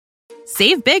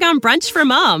Save big on brunch for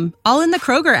mom, all in the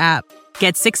Kroger app.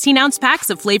 Get 16-ounce packs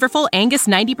of flavorful Angus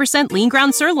 90% lean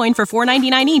ground sirloin for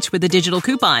 $4.99 each with a digital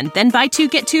coupon. Then buy 2,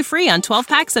 get 2 free on 12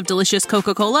 packs of delicious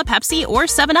Coca-Cola, Pepsi, or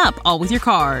 7-Up, all with your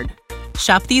card.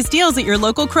 Shop these deals at your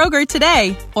local Kroger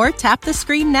today, or tap the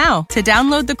screen now to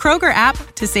download the Kroger app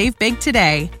to save big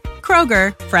today.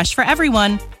 Kroger, fresh for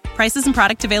everyone. Prices and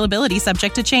product availability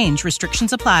subject to change.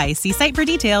 Restrictions apply. See site for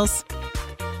details.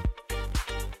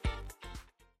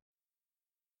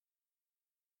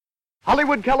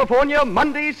 Hollywood, California,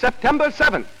 Monday, September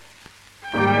 7th.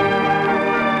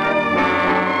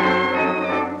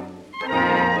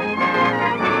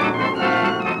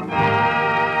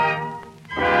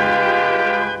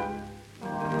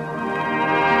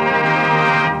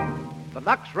 The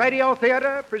Lux Radio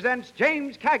Theater presents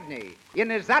James Cagney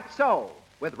in Is That So?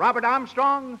 With Robert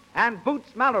Armstrong and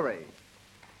Boots Mallory.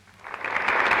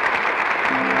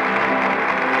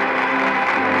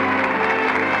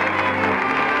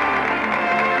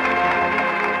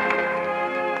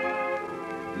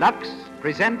 Lux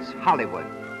presents Hollywood.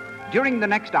 During the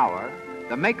next hour,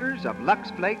 the makers of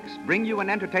Lux Flakes bring you an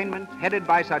entertainment headed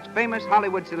by such famous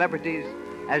Hollywood celebrities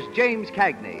as James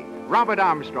Cagney, Robert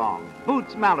Armstrong,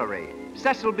 Boots Mallory,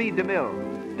 Cecil B.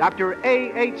 DeMille, Dr.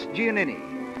 A.H.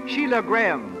 Giannini, Sheila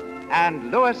Graham, and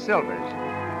Louis Silvers.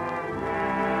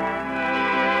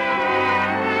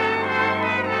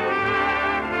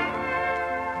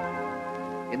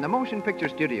 In the motion picture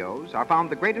studios are found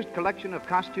the greatest collection of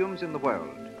costumes in the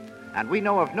world. And we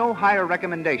know of no higher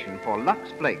recommendation for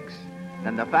Lux Flakes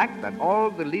than the fact that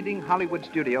all the leading Hollywood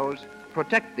studios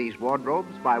protect these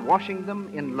wardrobes by washing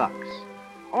them in Lux.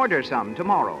 Order some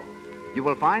tomorrow. You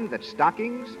will find that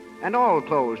stockings and all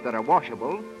clothes that are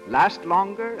washable last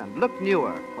longer and look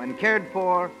newer when cared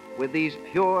for with these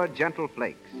pure, gentle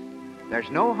flakes.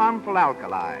 There's no harmful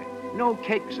alkali, no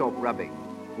cake soap rubbing,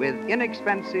 with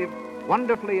inexpensive,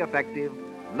 wonderfully effective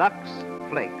Lux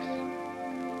Flakes.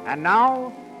 And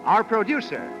now, our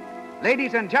producer,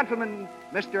 ladies and gentlemen,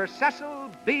 Mr. Cecil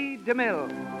B. DeMille.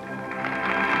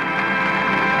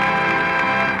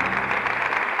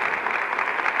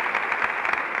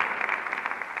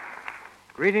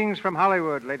 Greetings from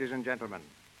Hollywood, ladies and gentlemen.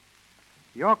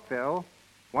 Yorkville,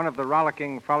 one of the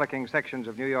frolicking sections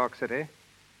of New York City,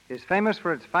 is famous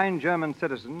for its fine German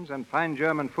citizens and fine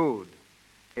German food,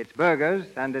 its burgers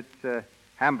and its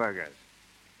hamburgers.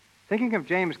 Thinking of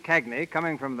James Cagney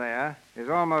coming from there is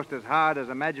almost as hard as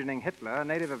imagining Hitler a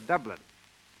native of Dublin.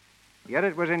 Yet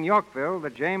it was in Yorkville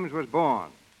that James was born,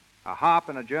 a harp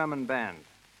in a German band.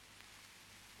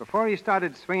 Before he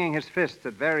started swinging his fists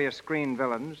at various screen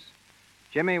villains,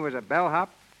 Jimmy was a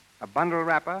bellhop, a bundle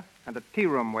wrapper, and a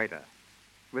tea-room waiter.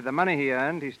 With the money he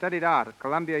earned, he studied art at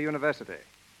Columbia University.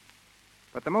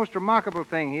 But the most remarkable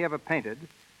thing he ever painted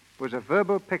was a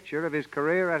verbal picture of his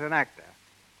career as an actor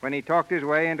when he talked his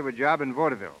way into a job in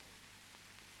vaudeville.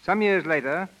 Some years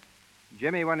later,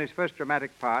 Jimmy won his first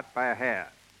dramatic part by a hair.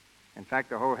 In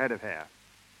fact, a whole head of hair.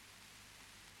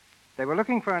 They were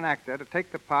looking for an actor to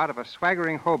take the part of a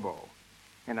swaggering hobo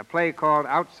in a play called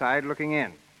Outside Looking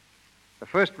In. The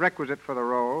first requisite for the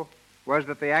role was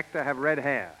that the actor have red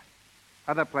hair.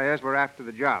 Other players were after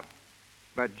the job,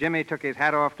 but Jimmy took his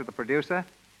hat off to the producer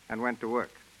and went to work.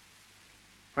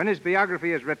 When his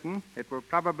biography is written, it will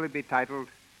probably be titled,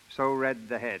 So Red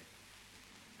the Head.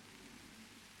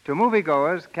 To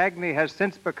moviegoers, Cagney has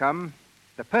since become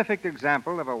the perfect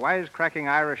example of a wisecracking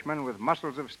Irishman with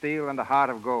muscles of steel and a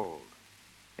heart of gold.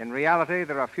 In reality,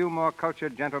 there are few more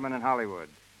cultured gentlemen in Hollywood.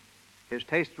 His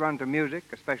tastes run to music,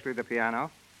 especially the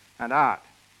piano, and art.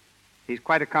 He's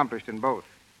quite accomplished in both.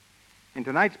 In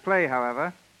tonight's play,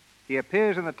 however, he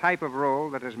appears in the type of role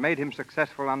that has made him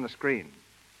successful on the screen.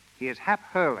 He is Hap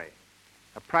Hurley,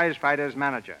 a prizefighter's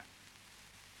manager.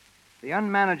 The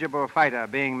unmanageable fighter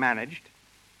being managed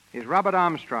is Robert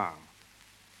Armstrong,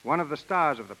 one of the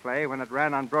stars of the play when it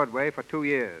ran on Broadway for 2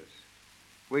 years.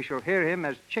 We shall hear him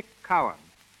as Chick Cowan,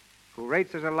 who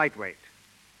rates as a lightweight,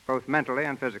 both mentally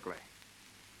and physically.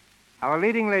 Our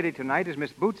leading lady tonight is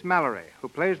Miss Boots Mallory, who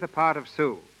plays the part of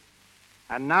Sue.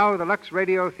 And now the Lux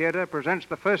Radio Theater presents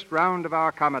the first round of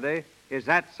our comedy, Is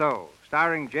That So?,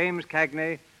 starring James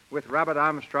Cagney with Robert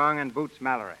Armstrong and Boots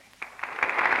Mallory.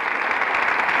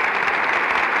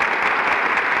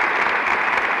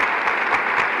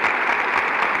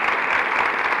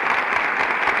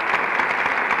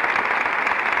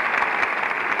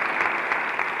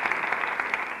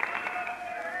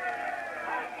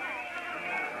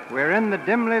 We're in the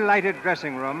dimly lighted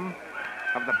dressing room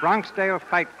of the Bronxdale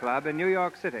Fight Club in New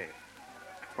York City,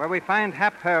 where we find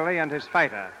Hap Hurley and his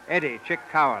fighter, Eddie Chick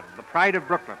Cowan, the pride of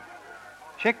Brooklyn.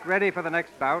 Chick, ready for the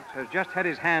next bout, has just had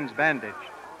his hands bandaged.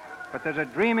 But there's a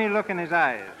dreamy look in his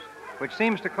eyes, which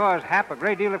seems to cause Hap a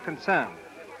great deal of concern.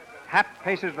 Hap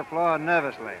paces the floor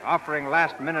nervously, offering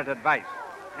last-minute advice.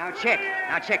 Now, Chick,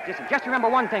 listen. Just remember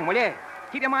one thing, will you?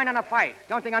 Keep your mind on the fight.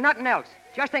 Don't think of nothing else.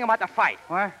 Just think about the fight.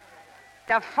 What?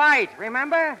 The fight,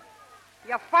 remember?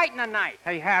 You're fighting tonight.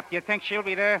 Hey, Hap, you think she'll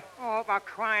be there? Oh, for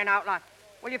crying out loud.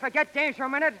 Will you forget James for a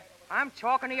minute? I'm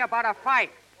talking to you about a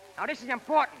fight. Now, this is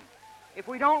important. If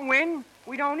we don't win,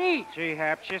 we don't eat. Gee,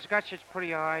 Hap, she's got such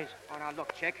pretty eyes. Oh, now,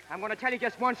 look, Chick. I'm going to tell you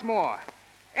just once more.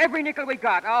 Every nickel we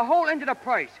got, our whole end of the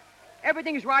purse,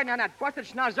 everything's riding on that busted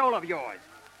schnozzle of yours.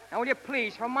 Now, will you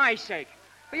please, for my sake,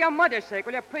 for your mother's sake,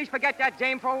 will you please forget that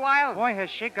dame for a while? Boy, has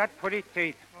she got pretty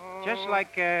teeth. Just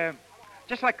like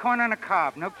corn on a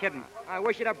cob, no kidding. I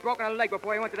wish you'd have broken a leg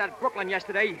before you went to that Brooklyn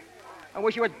yesterday. I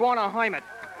wish you was born a hermit.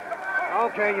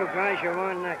 Okay, you guys, you're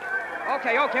on next.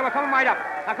 Okay, we're coming right up.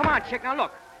 Now, come on, Chick. Now,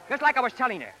 look. Just like I was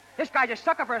telling you. This guy's a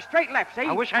sucker for a straight left, see?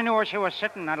 I wish I knew where she was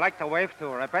sitting. I'd like to wave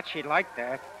to her. I bet she'd like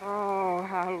that. Oh,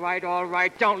 all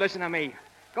right. Don't listen to me.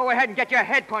 Go ahead and get your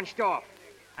head punched off.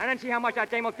 And then see how much that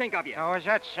dame will think of you. Oh, is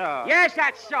that so? Yes,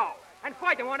 that's so. And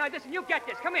fight the one. Now, listen, you get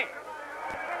this. Come here.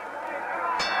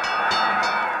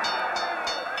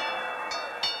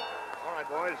 All right,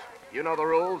 boys. You know the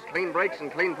rules. Clean breaks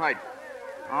and clean fight.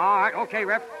 All right, okay,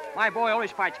 Ref. My boy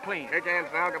always fights clean. Shake hands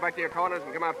now. Go back to your corners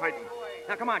and come out fighting.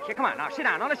 Now, come on, Chick. Come on. Now, sit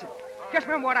down. Now, listen. Just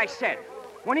remember what I said.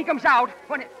 When he comes out,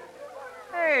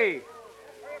 Hey,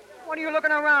 what are you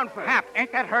looking around for? Hap,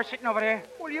 ain't that her sitting over there?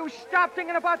 Will you stop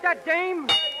thinking about that dame?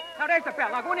 Now, there's the bell.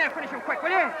 Now, go in there and finish him quick,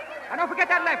 will you? And don't forget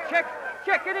that left, Chick.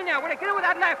 Chick, get in there, will you? Get in with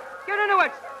that left. Get into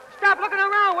it. Stop looking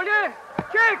around, will you?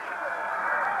 Chick!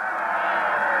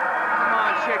 Come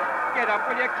on, Chick. Get up,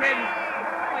 will you, kid?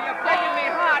 Oh, you're breaking me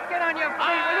heart. Get on your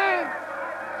feet, will you?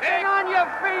 Get on your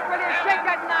feet, will you? Shake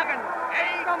that noggin.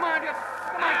 Come on, get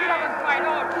up and fight.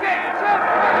 Oh, Chick.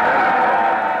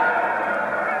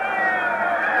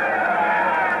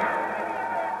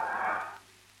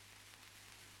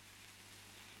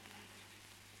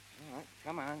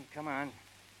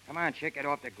 Come on, Chick, get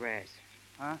off the grass.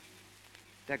 Huh?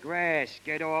 The grass,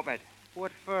 get off it.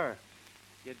 What for?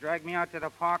 You drag me out to the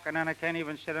park and then I can't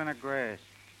even sit on the grass.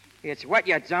 It's wet,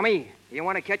 you dummy. You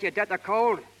want to catch your death of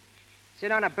cold?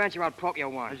 Sit on a bench or I'll poke you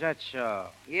one. Is that so?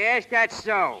 Yes, that's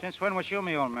so. Since when was you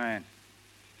me, old man?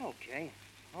 Okay,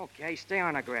 stay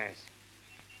on the grass.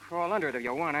 Crawl under it if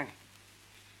you want to.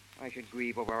 I should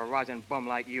grieve over a rosin bum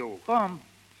like you. Bum?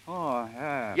 Oh,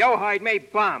 yeah. Yo hide me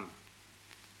bum.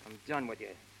 I'm done with you.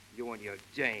 You and your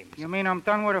dames. You mean I'm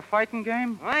done with a fighting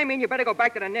game? I mean you better go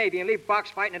back to the Navy and leave box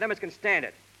fighting and them as can stand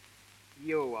it.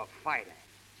 You a fighter.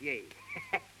 Gee.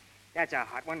 That's a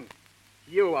hot one.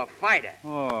 You a fighter.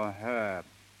 Oh, Herb.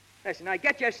 Listen, now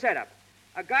get your setup.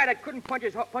 A guy that couldn't punch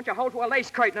a hole through a lace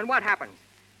curtain, and what happens?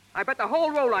 I bet the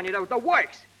whole roll on you, the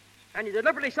works. And you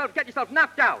deliberately get yourself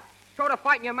knocked out. Throw the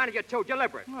fight and your manager, too,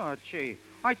 deliberate. Oh, gee.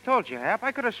 I told you, Hap.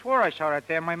 I could have swore I saw that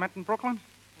dame I met in Brooklyn.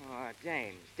 Oh,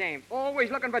 dames.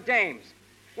 Always looking for dames.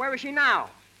 Where is she now?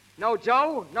 No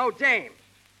Joe, no dame.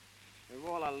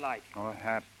 They're all alike. Oh,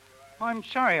 Hap. I'm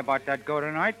sorry about that go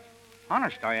tonight.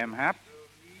 Honest I am, Hap.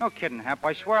 No kidding, Hap.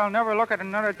 I swear I'll never look at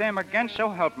another dame again, so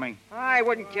help me. I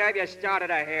wouldn't care if you started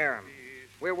a harem.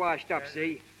 We're washed up,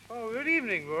 see? Oh, good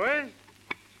evening, boys.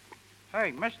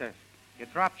 Hey, mister, you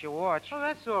dropped your watch. Oh,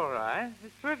 that's all right.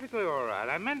 It's perfectly all right.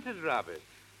 I meant to drop it.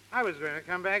 I was going to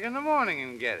come back in the morning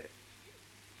and get it.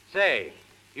 Say,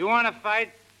 you want to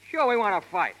fight? Sure, we want to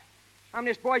fight. I'm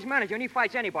this boy's manager, and he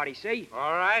fights anybody, see?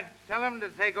 All right. Tell him to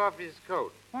take off his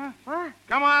coat. Huh?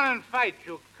 Come on and fight,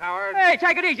 you coward. Hey,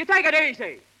 take it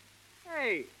easy.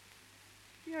 Hey,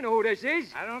 you know who this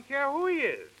is? I don't care who he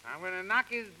is. I'm going to knock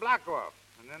his block off.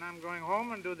 And then I'm going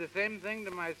home and do the same thing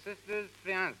to my sister's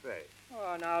fiancé.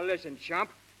 Oh, now listen,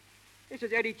 chump. This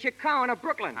is Eddie Chick Cowan of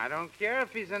Brooklyn. I don't care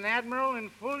if he's an admiral in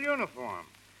full uniform.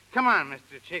 Come on,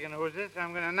 Mr. Chicken Whoozes.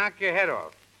 I'm going to knock your head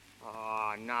off.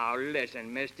 Oh, now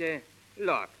listen, mister.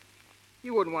 Look,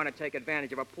 you wouldn't want to take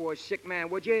advantage of a poor sick man,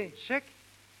 would you? Sick?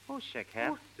 Who's sick,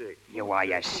 Hap? Who's sick? You are,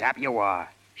 you sap, you are.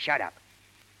 Shut up.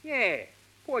 Yeah,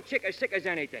 poor Chick as sick as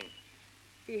anything.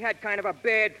 He had kind of a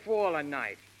bad fall a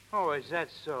night. Oh, is that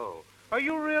so? Are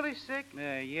you really sick?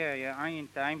 Yeah. I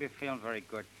ain't been feeling very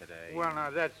good today. Well,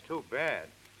 now, that's too bad.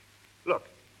 Look,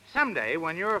 someday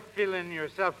when you're feeling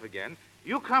yourself again,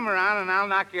 you come around and I'll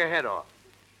knock your head off.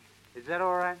 Is that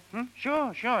all right?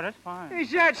 Sure, that's fine.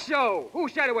 Is that so? Who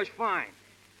said it was fine?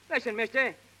 Listen,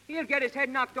 mister, he'll get his head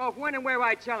knocked off when and where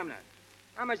I tell him that.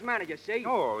 I'm his manager, see?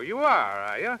 Oh, you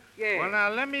are you? Yeah. Well, now,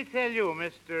 let me tell you,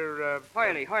 Mr.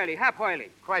 Hurley, Hap Hurley.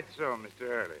 Quite so, Mr.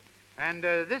 Hurley. And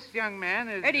this young man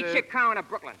is... Eddie Chick Cowan of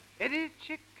Brooklyn. Eddie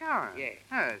Chick Cowan?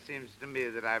 Yeah. It seems to me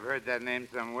that I've heard that name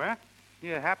somewhere.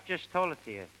 Yeah, Hap just told it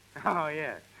to you. Oh,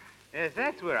 yes. Yes,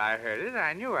 that's where I heard it.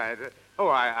 I knew I'd...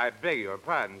 I beg your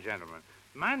pardon, gentlemen.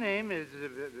 My name is...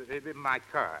 my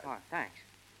card. Oh, thanks.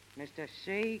 Mr.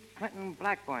 C. Clinton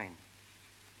Blackburn.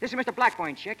 This is Mr.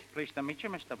 Blackburn, Chick. Pleased to meet you,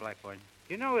 Mr. Blackburn.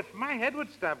 You know, if my head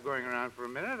would stop going around for a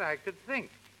minute, I could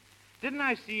think. Didn't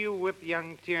I see you whip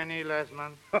young Tierney last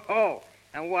month? Oh,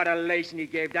 and what a lacing he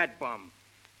gave that bum.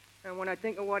 And when I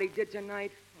think of what he did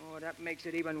tonight, that makes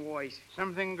it even worse.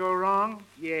 Something go wrong?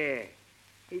 Yeah.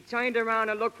 He turned around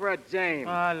and looked for a dame.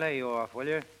 Lay you off, will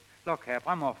you? Look, Hap,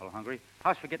 I'm awful hungry.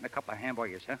 How's for getting a couple of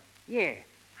hamburgers, huh? Yeah.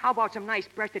 How about some nice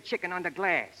breasted chicken under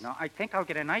glass? No, I think I'll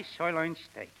get a nice sirloin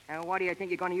steak. And what do you think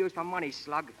you're going to use for money,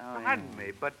 slug? Pardon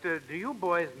me, but do you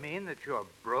boys mean that you're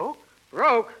broke?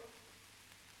 Broke?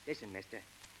 Listen, mister.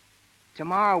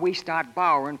 Tomorrow we start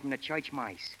borrowing from the church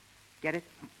mice. Get it?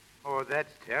 Oh,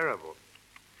 that's terrible.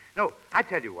 No, I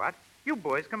tell you what. You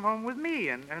boys come home with me,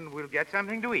 and we'll get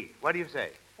something to eat. What do you say?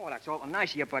 Oh, that's awful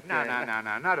nice of you, but... No,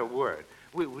 not a word.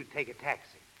 We take a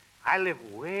taxi. I live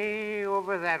way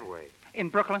over that way. In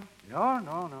Brooklyn?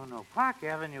 No. Park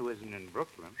Avenue isn't in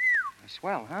Brooklyn.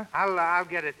 Swell, huh? I'll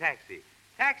get a taxi.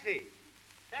 Taxi!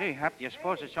 Gee, Hap, do you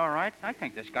suppose it's all right? I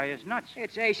think this guy is nuts.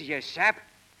 It's aces, you sap.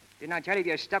 Didn't I tell you if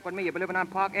you're stuck with me, you'll be living on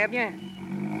Park Avenue?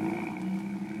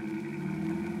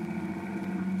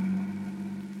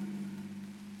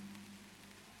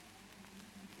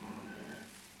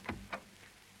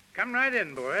 Come right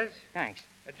in, boys. Thanks.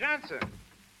 Johnson.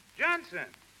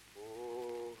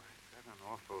 Oh, I've got an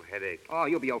awful headache. Oh,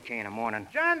 you'll be okay in the morning.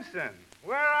 Johnson,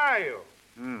 where are you?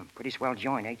 Pretty swell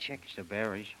joint, eh, Chick? It's the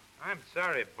berries. I'm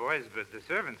sorry, boys, but the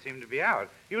servants seem to be out.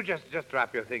 You just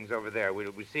drop your things over there.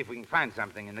 We'll see if we can find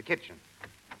something in the kitchen.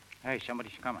 Hey,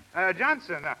 somebody's coming.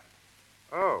 Johnson.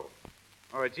 Oh,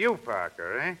 it's you,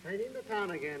 Parker, eh? Right into town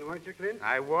again, weren't you, Clint?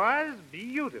 I was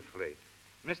beautifully.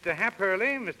 Mr. Hap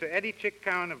Hurley, Mr. Eddie Chick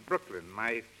Cowan of Brooklyn,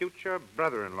 my future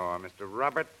brother-in-law, Mr.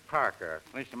 Robert Parker.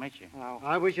 Pleased to meet you. Hello.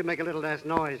 I wish you'd make a little less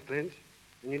noise, Clint.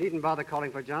 And you needn't bother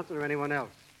calling for Johnson or anyone else.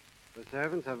 The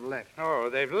servants have left. Oh,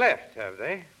 they've left, have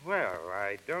they? Well,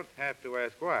 I don't have to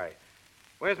ask why.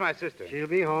 Where's my sister? She'll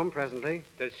be home presently.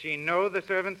 Does she know the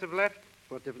servants have left?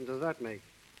 What difference does that make?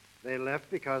 They left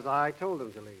because I told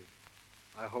them to leave.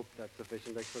 I hope that's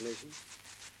sufficient explanation.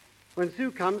 When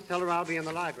Sue comes, tell her I'll be in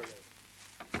the library.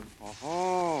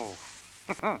 Oh.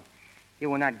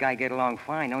 You and that guy get along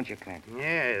fine, don't you, Clint?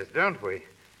 Yes, don't we?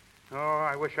 Oh,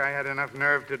 I wish I had enough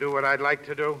nerve to do what I'd like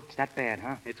to do. It's that bad,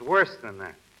 huh? It's worse than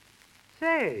that.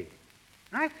 Say,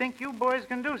 I think you boys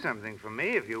can do something for me,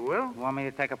 if you will. Want me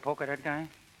to take a poke at that guy?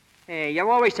 Hey, you're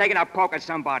always taking a poke at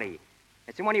somebody.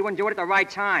 It's the one you wouldn't do it at the right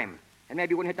time. And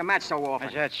maybe you wouldn't hit the match so often.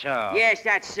 Is that so? Yes,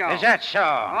 that's so. Is that so?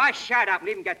 Oh, shut up and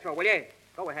leave him get through, will you?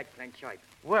 Go ahead, Clint, chirp.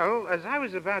 Well, as I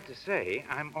was about to say,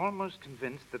 I'm almost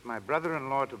convinced that my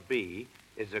brother-in-law-to-be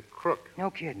is a crook. No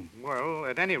kidding. Well,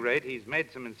 at any rate, he's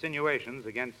made some insinuations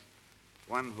against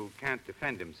one who can't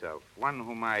defend himself. One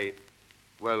whom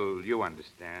well, you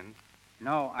understand.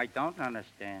 No, I don't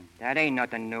understand. That ain't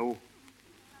nothing new.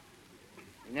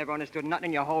 You never understood nothing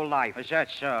in your whole life. Is that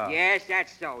so? Yes,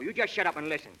 that's so. You just shut up and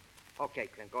listen. Okay,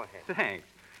 Clint, go ahead. Thanks.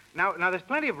 Now, there's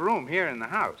plenty of room here in the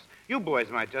house. You boys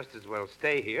might just as well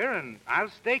stay here, and I'll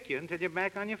stake you until you're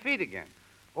back on your feet again.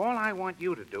 All I want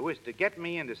you to do is to get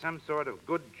me into some sort of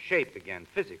good shape again,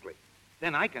 physically.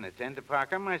 Then I can attend to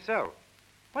Parker myself.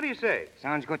 What do you say?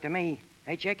 Sounds good to me.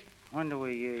 Hey, Chick? When do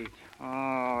we eat?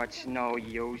 Oh, it's no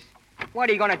use. What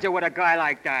are you going to do with a guy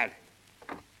like that?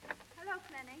 Hello,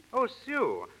 Clenny. Oh,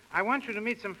 Sue, I want you to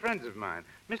meet some friends of mine.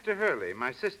 Mr. Hurley,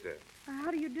 my sister. How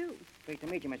do you do? Pleased to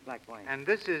meet you, Miss Blackburn. And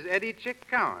this is Eddie Chick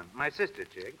Cowan, my sister,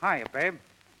 Chick. Hiya, babe.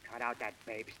 Cut out that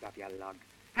babe stuff, you lug.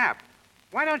 Hap,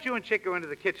 why don't you and Chick go into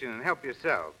the kitchen and help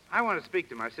yourselves? I want to speak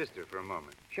to my sister for a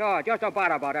moment. Sure, just don't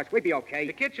bother about us. We'll be okay.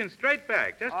 The kitchen's straight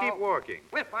back. Just keep walking.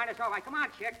 We'll find us all right. Come on,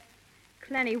 Chick.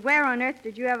 Clenny, where on earth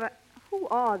did you ever... Who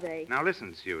are they? Now,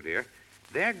 listen, Sue, dear.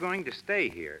 They're going to stay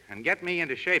here and get me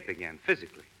into shape again,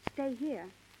 physically. Stay here.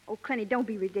 Oh, Clenny, don't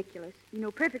be ridiculous. You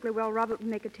know perfectly well Robert would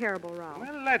make a terrible row.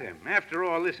 Well, let him. After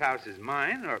all, this house is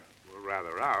mine, or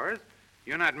rather ours.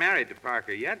 You're not married to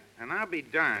Parker yet, and I'll be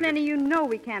darned. Clenny, you know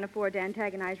we can't afford to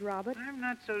antagonize Robert. I'm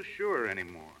not so sure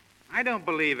anymore. I don't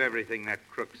believe everything that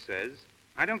crook says.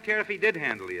 I don't care if he did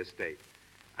handle the estate.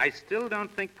 I still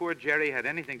don't think poor Jerry had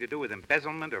anything to do with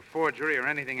embezzlement or forgery or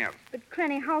anything else. But,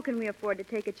 Clenny, how can we afford to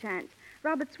take a chance?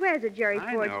 Robert swears that Jerry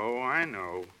forged... I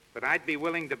know. But I'd be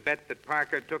willing to bet that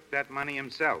Parker took that money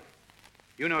himself.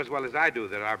 You know as well as I do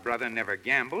that our brother never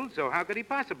gambled, so how could he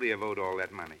possibly have owed all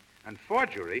that money? And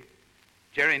forgery?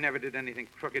 Jerry never did anything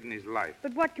crooked in his life.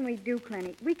 But what can we do,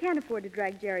 Clenny? We can't afford to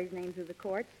drag Jerry's name through the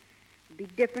courts. It'd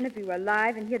be different if he were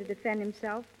alive and here to defend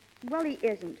himself. Well, he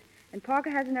isn't. And Parker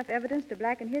has enough evidence to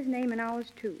blacken his name and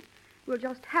ours, too. We'll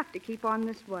just have to keep on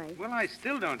this way. Well, I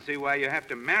still don't see why you have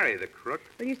to marry the crook.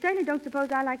 Well, you certainly don't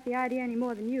suppose I like the idea any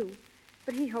more than you.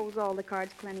 But he holds all the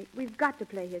cards, Clenny. We've got to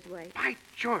play his way. By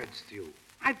George, Stu,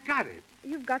 I've got it.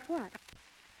 You've got what?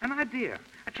 An idea.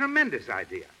 A tremendous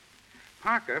idea.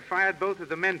 Parker fired both of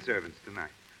the men servants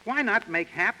tonight. Why not make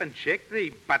Hap and Chick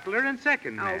the butler and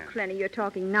second man? Oh, Clenny, you're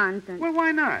talking nonsense. Well,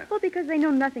 why not? Well, because they know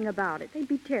nothing about it. They'd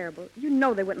be terrible. You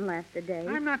know they wouldn't last a day.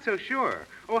 I'm not so sure.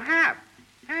 Oh, Hap.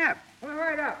 Hap. Well,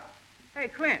 right up. Hey,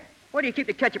 Clint, where do you keep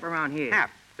the ketchup around here?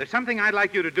 Hap, there's something I'd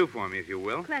like you to do for me, if you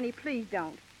will. Clenny, please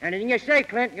don't. Anything you say,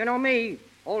 Clint. You know me.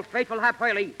 Old faithful Hap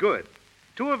Hurley. Good.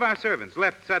 2 of our servants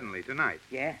left suddenly tonight.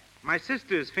 Yeah? My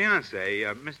sister's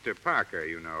fiancé, Mr. Parker,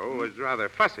 you know, was rather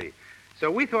fussy. So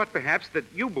we thought perhaps that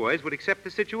you boys would accept the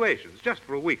situations, just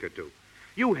for a week or two.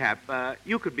 You, Hap,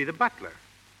 you could be the butler.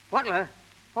 Butler?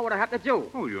 What would I have to do?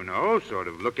 Oh, you know, sort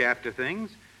of look after things.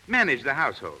 Manage the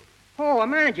household. Oh, a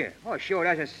manager. Oh, sure,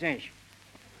 that's a cinch.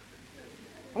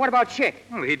 What about Chick?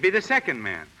 Well, he'd be the second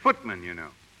man. Footman, you know.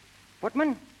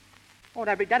 Footman? Oh,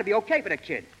 that'd be okay for the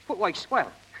kid. Footwork's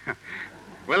swell.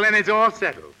 Well, then it's all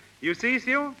settled. You see,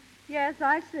 Sue? Yes,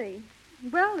 I see.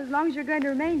 Well, as long as you're going to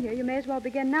remain here, you may as well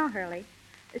begin now, Hurley.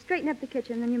 Straighten up the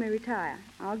kitchen, then you may retire.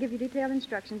 I'll give you detailed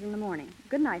instructions in the morning.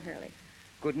 Good night, Hurley.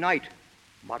 Good night,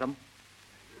 Bottom.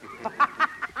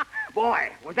 Boy,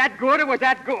 was that good or was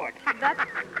that good? That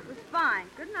was fine.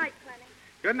 Good night, Clenny.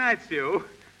 Good night, Sue.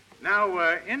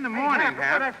 Now, in the morning, Look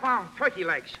what I Hap. found. Turkey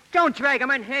legs. Don't drag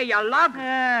him in here, you lug.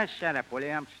 Ah, shut up, will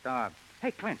you? I'm starved.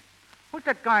 Hey, Clint, who's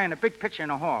that guy in the big picture in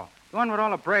the hall? The one with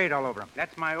all the braid all over him.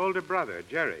 That's my older brother,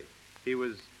 Jerry. He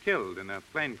was killed in a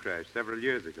plane crash several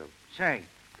years ago. Say,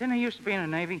 didn't he used to be in the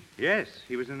Navy? Yes,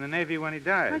 he was in the Navy when he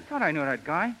I died. thought I knew that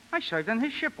guy. I served on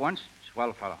his ship once.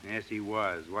 Swell fellow. Yes, he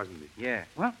was, wasn't he? Yeah.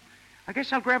 Well, I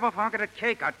guess I'll grab a hog of that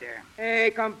cake out there.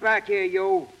 Hey, come back here,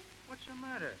 you. What's the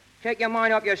matter? Take your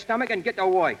mind off your stomach and get to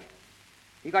work.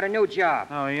 You got a new job.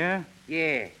 Oh, yeah?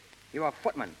 Yeah. You're a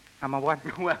footman. I'm a what?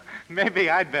 Well,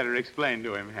 maybe I'd better explain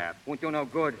to him, Hap. Won't do no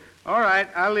good. All right,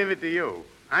 I'll leave it to you.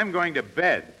 I'm going to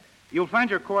bed. You'll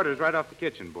find your quarters right off the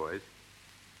kitchen, boys.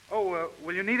 Oh,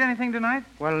 will you need anything tonight?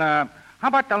 Well, how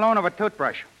about the loan of a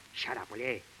toothbrush? Shut up, will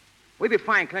you? We'll be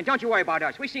fine, Clint. Don't you worry about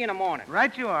us. We see you in the morning.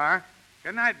 Right you are.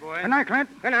 Good night, boys. Good night,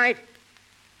 Clint. Good night.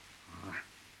 Oh,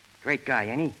 great guy,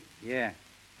 ain't he? Yeah.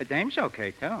 The dame's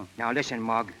okay, too. Now, listen,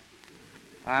 Mug.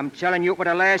 I'm telling you for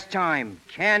the last time.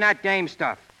 Can that dame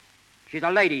stuff. She's a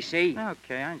lady, see?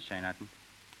 Okay, I ain't say nothing.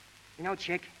 You know,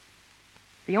 Chick,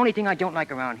 the only thing I don't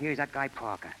like around here is that guy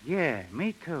Parker. Yeah,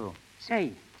 me too.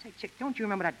 Say, Chick, don't you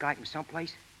remember that guy from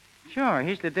someplace? Sure,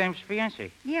 he's the dame's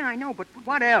fiancé. Yeah, I know, but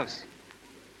what else?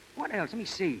 What else? Let me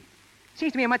see.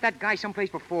 Seems to me I met that guy someplace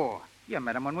before. You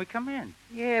met him when we come in.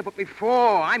 Yeah, but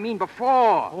before. I mean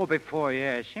before. Oh, before,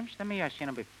 yeah. Seems to me I seen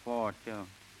him before, too.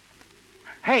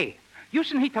 Hey, you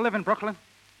seen Heat to live in Brooklyn?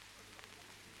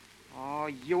 Oh,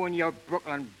 you and your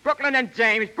Brooklyn. Brooklyn and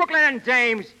James. Brooklyn and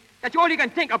James. That's all you can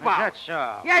think about. Is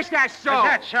that so? Yes, that's so. Is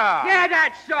that so? Yeah,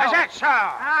 that's so. Is that so?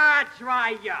 Ah,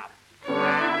 dry up.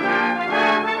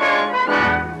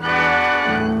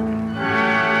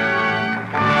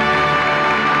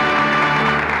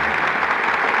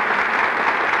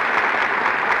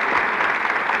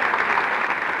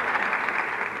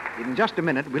 In just a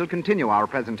minute, we'll continue our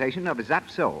presentation of Is That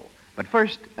So? But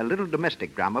first, a little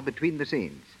domestic drama between the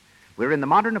scenes. We're in the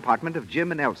modern apartment of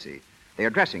Jim and Elsie. They are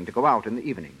dressing to go out in the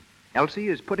evening. Elsie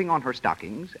is putting on her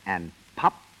stockings and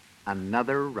pop,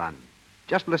 another run.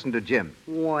 Just listen to Jim.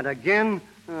 What, again?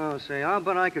 Oh, say, I'll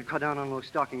bet I could cut down on those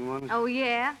stocking ones. Oh,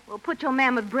 yeah? Well, put your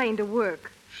mammoth brain to work.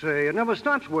 Say, it never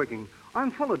stops working. I'm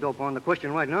full of dope on the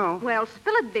question right now. Well,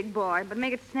 spill it, big boy, but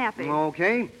make it snappy.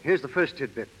 Okay, here's the first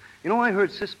tidbit. You know, I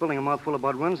heard Sis spilling a mouthful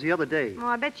about runs the other day. Oh,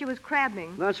 I bet she was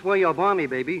crabbing. That's where you're balmy,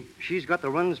 baby. She's got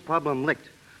the runs problem licked.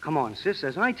 Come on, Sis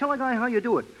says, I tell a guy how you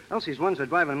do it. Elsie's runs are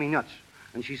driving me nuts.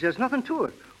 And she says nothing to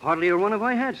it. Hardly a run have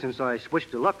I had since I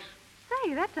switched to Lux.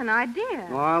 Say, that's an idea.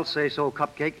 Oh, I'll say so,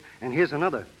 Cupcake. And here's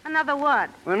another. Another what?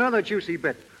 Another juicy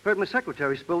bit. Heard my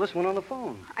secretary spill this one on the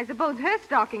phone. I suppose her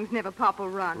stockings never pop a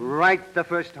run. Right the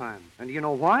first time. And do you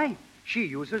know why? She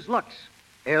uses Lux.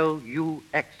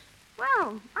 Lux.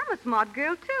 Well, I'm a smart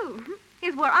girl, too.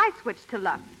 Here's where I switched to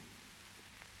Lux.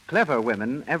 Clever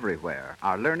women everywhere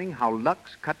are learning how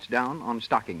Lux cuts down on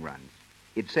stocking runs.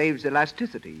 It saves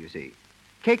elasticity, you see.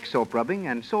 Cake soap rubbing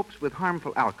and soaps with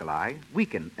harmful alkali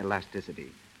weaken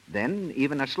elasticity. Then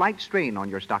even a slight strain on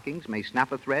your stockings may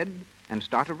snap a thread and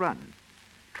start a run.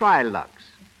 Try Lux.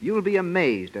 You'll be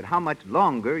amazed at how much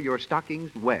longer your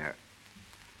stockings wear.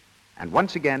 And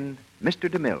once again, Mr.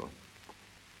 DeMille.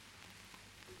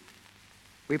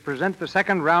 We present the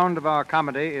second round of our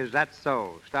comedy, Is That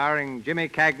So?, starring Jimmy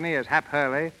Cagney as Hap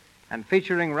Hurley and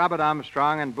featuring Robert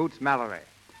Armstrong and Boots Mallory.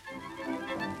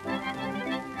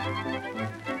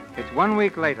 It's 1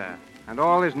 week later, and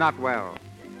all is not well.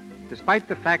 Despite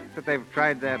the fact that they've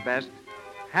tried their best,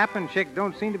 Hap and Chick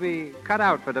don't seem to be cut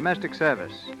out for domestic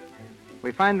service.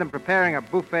 We find them preparing a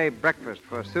buffet breakfast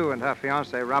for Sue and her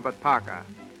fiancé, Robert Parker.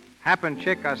 Hap and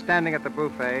Chick are standing at the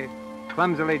buffet,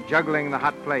 clumsily juggling the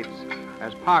hot plates,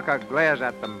 as Parker glares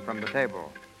at them from the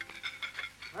table.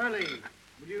 Hurley,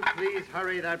 will you please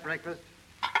hurry that breakfast?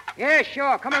 Yeah,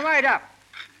 sure. Coming right up.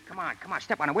 Come on,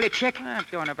 step on it, will you, Chick? I'm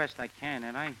doing the best I can,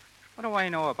 and what do I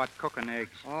know about cooking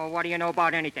eggs? Oh, what do you know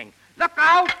about anything? Look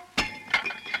out!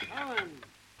 Alan,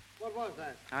 what was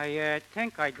that? I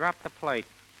think I dropped the plate.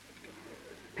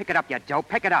 Pick it up, you dope.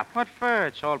 Pick it up. What for?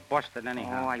 It's all busted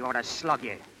anyhow. Oh, I ought to slug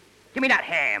you. Give me that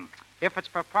ham. If it's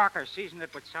for Parker, season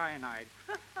it with cyanide.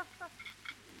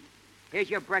 Here's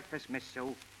your breakfast, Miss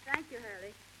Sue. Thank you,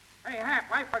 Hurley. Hey,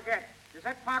 Hap, I forget. Does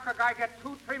that Parker guy get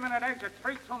 2 3-minute eggs or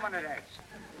 3 2-minute eggs?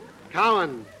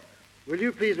 Cowan, will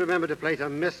you please remember to place a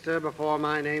Mr. before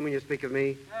my name when you speak of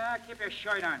me? Keep your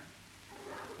shirt on.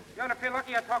 You ought to feel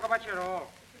lucky I talk about you at all.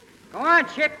 Go on,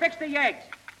 Chick. Fix the eggs.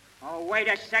 Oh, wait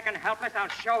a second, helpless. I'll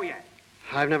show you.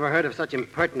 I've never heard of such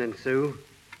impertinence, Sue.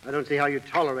 I don't see how you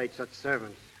tolerate such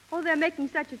servants. Oh, they're making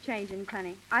such a change in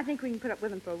Clenny. I think we can put up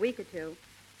with them for a week or two.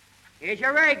 Here's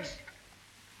your eggs,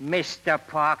 Mr.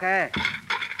 Parker.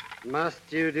 Must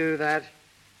you do that?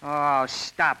 Oh,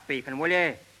 stop beefing, will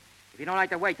you? If you don't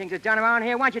like the way things are done around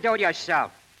here, why don't you do it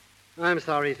yourself? I'm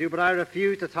sorry, Sue, but I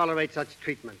refuse to tolerate such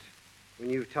treatment.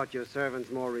 When you've taught your servants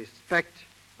more respect,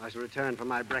 I shall return for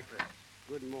my breakfast.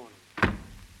 Good morning.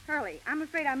 Hurley, I'm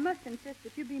afraid I must insist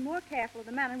that you be more careful of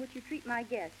the manner in which you treat my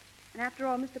guests. And after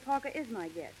all, Mr. Parker is my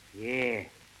guest. Yeah,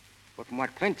 but from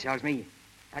what Clint tells me,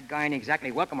 that guy ain't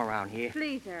exactly welcome around here.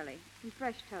 Please, Hurley, some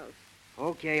fresh toast.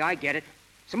 Okay, I get it.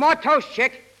 Some more toast,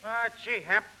 Chick. Gee,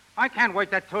 Hap, I can't wake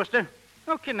that toaster.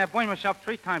 No kidding, I burned myself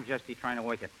 3 times yesterday trying to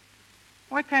wake it.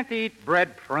 Why can't they eat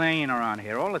bread plain around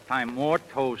here all the time? More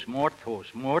toast, more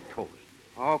toast, more toast.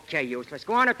 Okay, useless.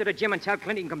 Go on up to the gym and tell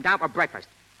Clint he can come down for breakfast.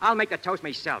 I'll make the toast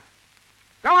myself.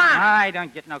 Go on! I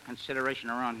don't get no consideration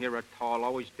around here at all.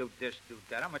 Always do this, do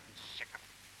that. I'm getting sick of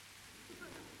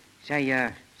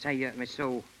it. Say, Miss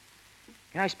Sue,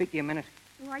 can I speak to you a minute?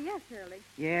 Why, yes, Hurley.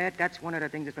 Yeah, that's one of the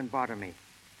things that's been bothering me.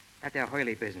 That there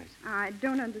Hurley business. I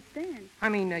don't understand. I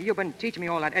mean, you've been teaching me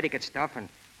all that etiquette stuff and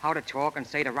how to talk and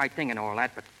say the right thing and all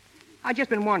that, but I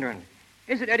just been wondering,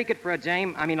 is it etiquette for a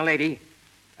lady,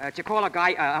 to call a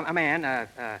guy, a man,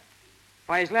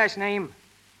 by his last name?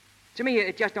 To me,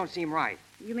 it just don't seem right.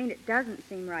 You mean it doesn't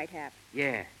seem right, Hap?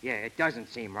 Yeah, it doesn't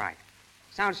seem right.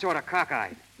 Sounds sort of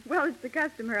cockeyed. Well, it's the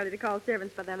custom, Hurley, to call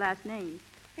servants by their last names.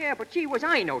 Yeah, but gee whiz,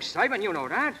 I ain't no servant, you know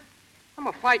that. I'm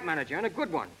a fight manager, and a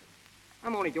good one.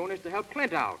 I'm only doing this to help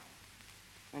Clint out.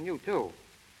 And you, too.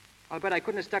 I'll bet I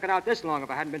couldn't have stuck it out this long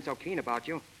if I hadn't been so keen about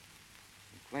you.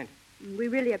 And Clint. We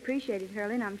really appreciate it,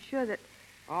 Hurley, and I'm sure that...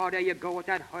 Oh, there you go with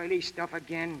that Hurley stuff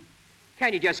again.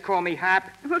 Can't you just call me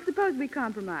Hap? Well, suppose we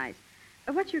compromise.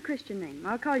 What's your Christian name?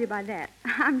 I'll call you by that.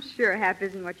 I'm sure Hap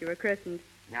isn't what you were christened.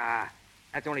 Nah,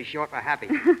 that's only short for Happy.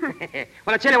 Well,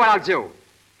 I'll tell you what I'll do.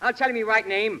 I'll tell you my right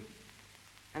name,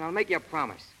 and I'll make you a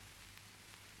promise.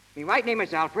 My right name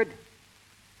is Alfred,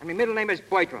 and my middle name is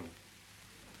Bertram.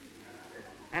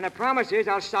 And the promise is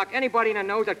I'll sock anybody in the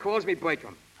nose that calls me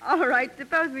Bertram. All right,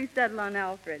 suppose we settle on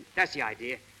Alfred. That's the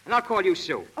idea. And I'll call you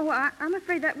Sue. Oh, I'm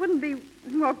afraid that wouldn't be,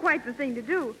 well, quite the thing to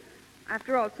do.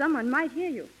 After all, someone might hear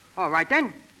you. All right,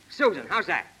 then. Susan, how's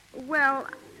that? Well,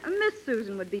 Miss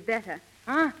Susan would be better.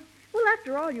 Huh? Well,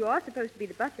 after all, you are supposed to be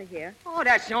the butler here. Oh,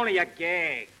 that's only a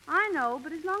gag. I know,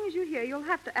 but as long as you're here, you'll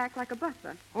have to act like a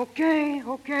butler. Okay.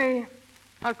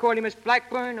 I'll call you Miss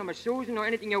Blackburn or Miss Susan or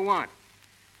anything you want.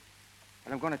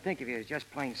 But I'm going to think of you as just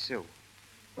plain Sue.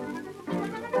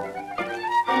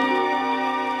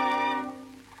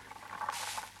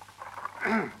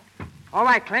 All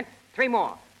right, Clint. 3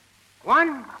 more.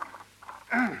 1,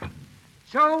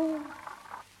 2,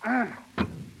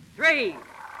 3.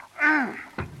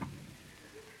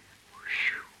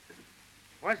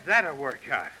 What's that a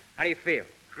workout? How do you feel?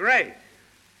 Great.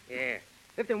 Yeah.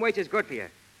 Lifting weights is good for you.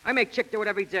 I make Chick do it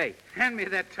every day. Hand me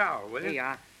that towel, will you? Here you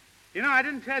are. You know, I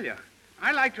didn't tell you.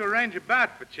 I like to arrange a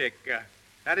bout for Chick.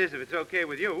 That is, if it's okay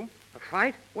with you. A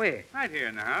fight? Where? Right here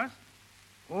in the house.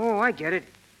 Oh, I get it.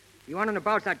 You want him to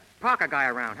bounce that Parker guy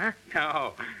around,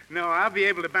 huh? No, I'll be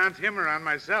able to bounce him around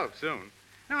myself soon.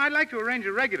 No, I'd like to arrange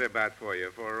a regular bout for you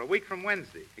for a week from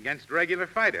Wednesday against a regular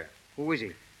fighter. Who is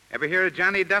he? Ever hear of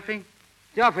Johnny Duffy?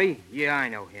 Duffy? Yeah, I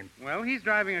know him. Well, he's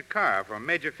driving a car for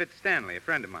Major Fitz Stanley, a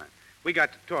friend of mine. We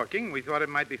got to talking. We thought it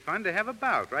might be fun to have a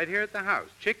bout right here at the house.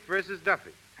 Chick versus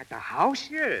Duffy. At the house?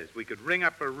 Yes, we could ring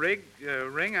up a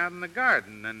ring out in the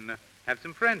garden and have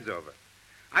some friends over.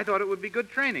 I thought it would be good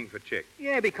training for Chick.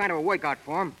 Yeah, it'd be kind of a workout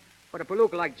for him. But a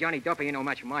palooka like Johnny Duffy ain't no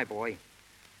match for my boy.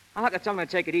 I'll have to tell him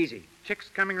to take it easy. Chick's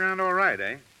coming around all right,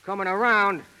 eh? Coming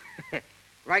around?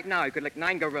 Right now, he could lick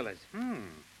 9 gorillas.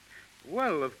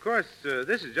 Well, of course,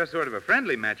 this is just sort of a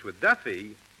friendly match with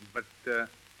Duffy. But,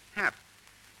 Hap,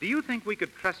 do you think we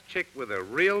could trust Chick with a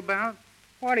real bout?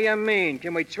 What do you mean?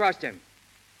 Can we trust him?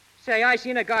 Say, I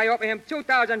seen a guy offer him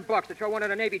 $2,000 to throw one of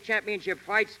the Navy championship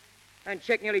fights, and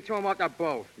Chick nearly threw him off the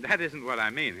boat. That isn't what I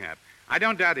mean, Hap. I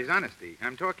don't doubt his honesty.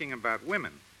 I'm talking about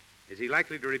women. Is he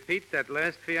likely to repeat that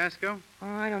last fiasco? Oh,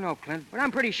 I don't know, Clint, but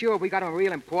I'm pretty sure if we got him a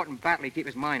real important battle, he'd keep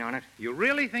his mind on it. You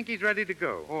really think he's ready to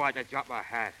go? Oh, I'd drop my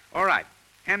hat. All right.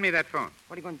 Hand me that phone.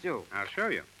 What are you going to do? I'll show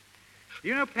you. Do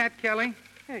you know Pat Kelly?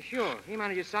 Yeah, sure. He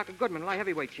manages Soccer Goodman, light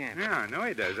heavyweight champ. Yeah, I know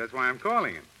he does. That's why I'm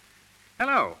calling him.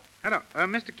 Hello.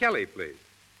 Mr. Kelly, please.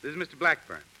 This is Mr.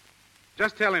 Blackburn.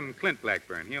 Just tell him Clint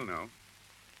Blackburn. He'll know.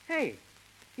 Hey,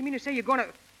 you mean to say you're going to...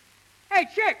 Hey,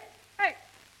 Chick! Hey!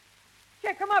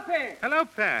 Chick, come up here! Hello,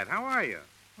 Pat. How are you?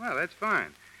 Well, that's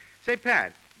fine. Say,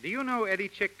 Pat, do you know Eddie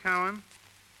Chick Cowan?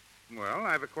 Well,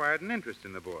 I've acquired an interest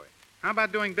in the boy. How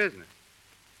about doing business?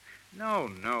 No.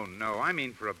 I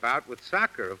mean for a bout with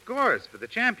soccer, of course, for the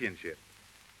championship.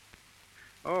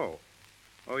 Oh,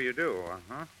 you do,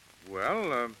 huh?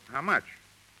 Well, how much?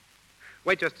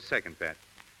 Wait just a second, Pat.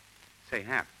 Say,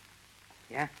 Hap.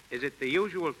 Yeah? Is it the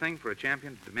usual thing for a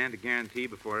champion to demand a guarantee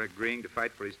before agreeing to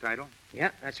fight for his title?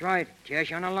 Yeah, that's right.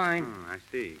 Cash on the line. Oh, I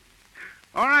see.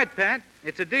 All right, Pat.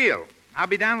 It's a deal. I'll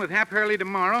be down with Hap Hurley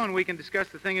tomorrow, and we can discuss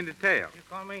the thing in detail. You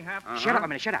call me Hap? Shut up a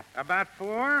minute, shut up. About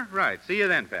 4? Right. See you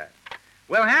then, Pat.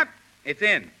 Well, Hap, it's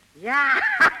in. Yeah.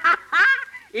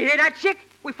 You hear that, Chick?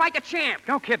 We fight the champ.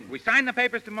 No kidding. We sign the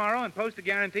papers tomorrow and post a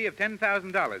guarantee of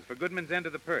 $10,000 for Goodman's end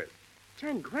of the purse.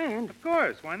 10 grand? Of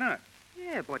course. Why not?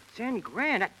 Yeah, but 10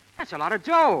 grand, that's a lot of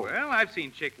dough. Well, I've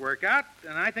seen Chick work out,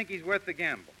 and I think he's worth the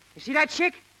gamble. You see that,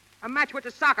 Chick? A match with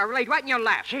the soccer laid right in your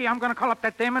lap. Gee, I'm going to call up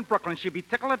that dame in Brooklyn. She'll be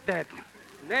tickled to death.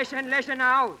 Listen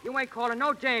now. You ain't calling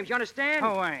no dames, you understand?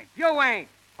 Who ain't? You ain't.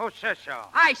 Who says so?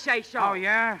 I say so. Oh,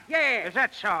 yeah? Yeah. Is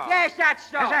that so? Yes, that's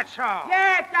so. Is that so?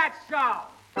 Yes, that's so.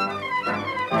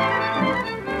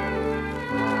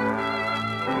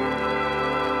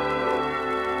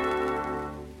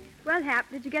 Well, Hap,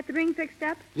 did you get the ring fixed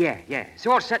up? Yeah. It's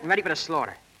all set and ready for the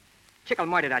slaughter. Chick'll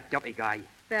murder that Duffy guy.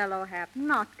 Fellow Hap,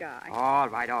 not guy. All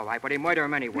right, but he murder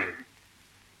him anyway.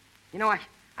 You know,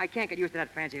 I can't get used to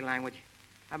that fancy language.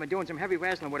 I've been doing some heavy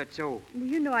wrestling with it, too. Well,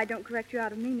 you know I don't correct you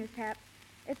out of meanness, Hap.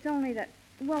 It's only that,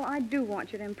 well, I do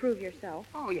want you to improve yourself.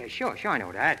 Oh, yeah, sure, I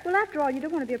know that. Well, after all, you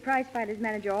don't want to be a prize fighter's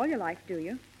manager all your life, do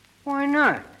you? Why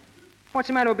not? What's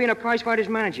the matter with being a prize fighter's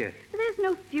manager? There's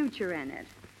no future in it.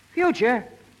 Future?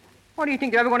 What do you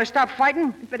think, they're ever going to stop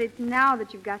fighting? But it's now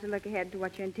that you've got to look ahead to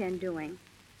what you intend doing.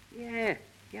 Yeah,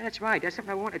 that's right. That's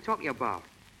something I want to talk to you about.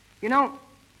 You know,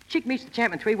 Chick meets the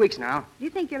champ in 3 weeks now. Do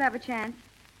you think you'll have a chance?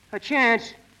 A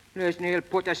chance? Listen, he'll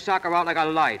put the soccer out like a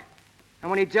light. And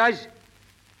when he does,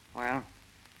 well,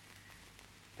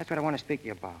 that's what I want to speak to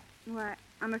you about. Why,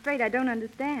 I'm afraid I don't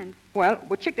understand. Well,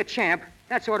 with Chick the champ,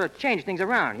 that sort of changed things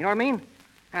around, you know what I mean?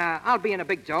 I'll be in a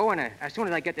big dough, and as soon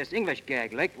as I get this English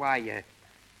gag licked, why,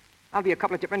 I'll be a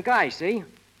couple of different guys, see?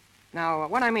 Now,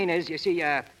 what I mean is, you see,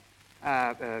 I'm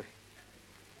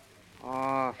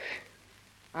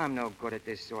no good at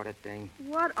this sort of thing.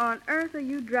 What on earth are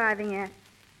you driving at?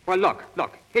 Well,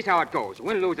 look, here's how it goes.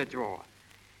 Win, lose, or draw.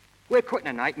 We're quitting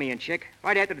tonight, me and Chick,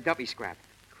 right after the Duffy scrap.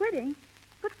 Quitting?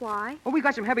 But why? Well, we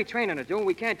got some heavy training to do, and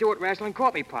we can't do it wrestling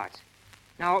caught me pots.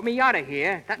 Now, with me out of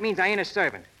here, that means I ain't a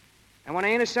servant. And when I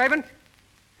ain't a servant,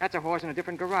 that's a horse in a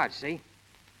different garage, see?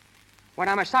 When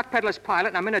I'm a sock peddler's pilot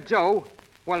and I'm in a dough,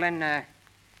 well, then,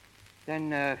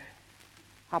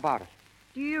 how about it?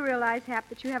 Do you realize, Hap,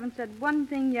 that you haven't said one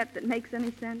thing yet that makes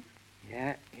any sense?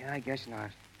 Yeah, I guess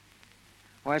not.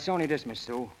 Well, it's only this, Miss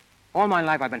Sue. All my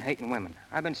life I've been hating women.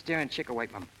 I've been steering Chick away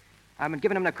from them. I've been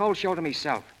giving them the cold shoulder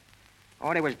myself.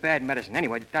 Oh, they was bad medicine.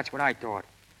 Anyway, that's what I thought.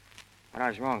 But I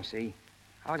was wrong, see?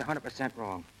 I was 100%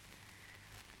 wrong.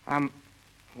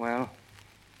 Well,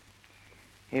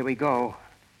 here we go.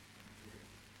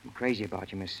 I'm crazy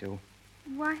about you, Miss Sue.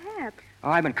 Why, Hap? Oh,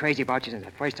 I've been crazy about you since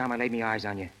the first time I laid my eyes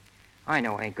on you. I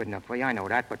know I ain't good enough for you. I know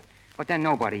that, but then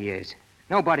nobody is.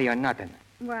 Nobody or nothing.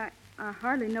 Why, I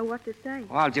hardly know what to say.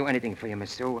 Well, I'll do anything for you,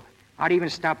 Miss Sue. I'd even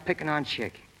stop picking on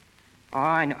Chick. Oh,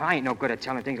 I ain't no good at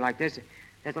telling things like this.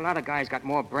 There's a lot of guys got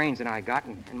more brains than I got,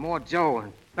 and more dough,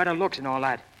 and better looks and all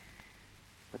that.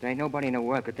 But there ain't nobody in the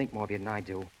world could think more of you than I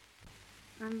do.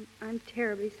 I'm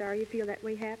terribly sorry you feel that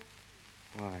way, Hap.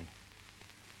 Why?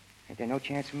 Ain't there no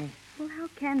chance for me? Well, how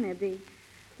can there be?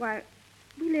 Why,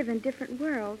 we live in different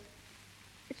worlds.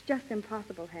 It's just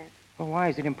impossible, Hap. Well, why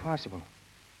is it impossible?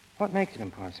 What makes it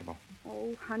impossible?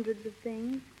 Oh, hundreds of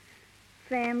things.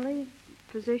 Family,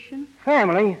 position.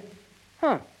 Family?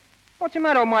 Huh. What's the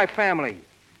matter with my family?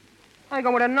 I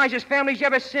go with the nicest families you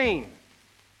ever seen.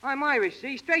 I'm Irish,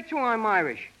 see? Straight through I'm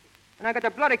Irish. And I got the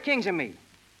blood of kings in me.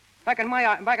 Back in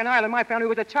Ireland, my family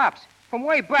was the tops. From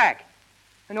way back.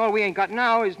 And all we ain't got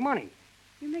now is money.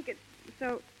 You make it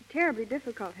so terribly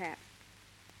difficult, Hap.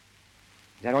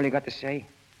 Is that all you got to say?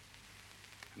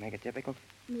 Make it difficult?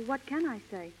 Well, what can I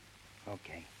say?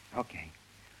 Okay.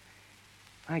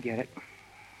 I get it.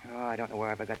 Oh, I don't know where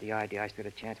I ever got the idea I stood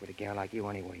a chance with a gal like you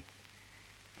anyway.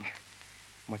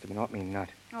 Must have been off me nut.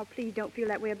 Oh, please don't feel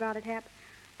that way about it, Hap.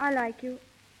 I like you.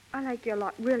 I like you a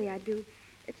lot. Really, I do.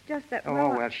 It's just that,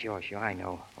 well, sure, I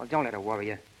know. Well, don't let her worry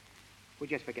you. We'll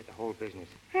just forget the whole business.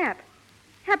 Hap,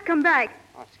 come back.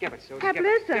 Oh, skip it, Sue. Hap, skip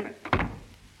listen. It, skip it.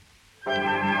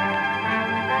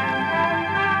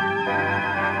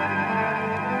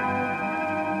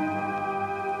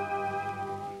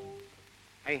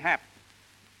 Hey, Hap.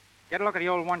 Get a look at the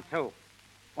old 1-2.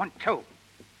 1-2.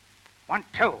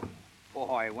 1-2.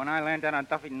 Boy, when I land down on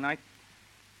Duffy tonight.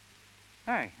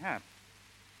 Hey, Hap.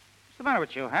 What's the matter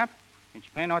with you, Hap? Ain't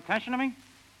you paying no attention to me?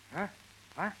 Huh?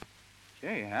 What?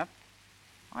 Gee, Hap.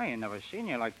 I ain't never seen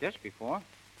you like this before.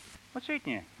 What's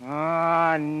eating you?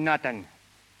 Oh, nothing.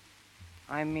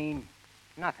 I mean,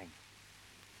 nothing.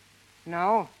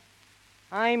 No,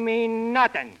 I mean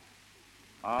nothing.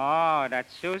 Oh,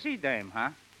 that's Susie dame,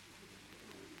 huh?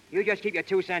 You just keep your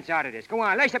 2 cents out of this. Go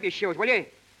on, lace up your shoes, will you?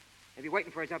 They'll be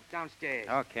waiting for us up downstairs.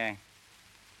 Okay.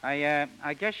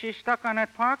 I guess she's stuck on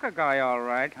that Parker guy all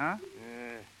right, huh?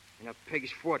 In a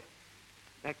pig's foot.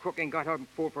 That crook ain't got her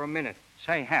fool for a minute.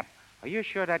 Say, Hap, are you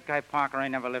sure that guy Parker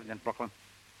ain't never lived in Brooklyn?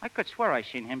 I could swear I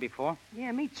seen him before.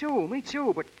 Yeah, me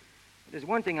too. But there's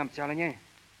one thing I'm telling you.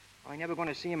 I ain't never going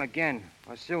to see him again,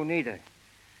 or Sue neither.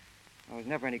 I was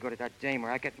never any good at that dame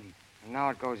racket, and now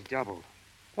it goes double.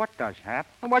 What does, Hap?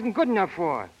 I wasn't good enough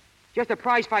for her. Just a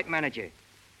prize fight manager.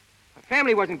 Her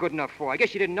family wasn't good enough for her. I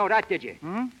guess you didn't know that, did you?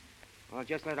 Hmm? Well,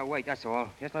 just let her wait, that's all.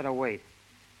 Just let her wait.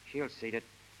 She'll see that...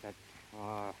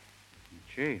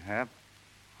 Gee, Hap,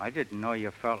 I didn't know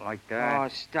you felt like that. Oh,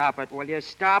 stop it, will you?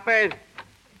 Stop it!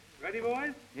 Ready,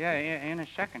 boys? Yeah, in a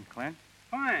second, Clint.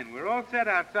 Fine. We're all set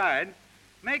outside.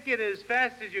 Make it as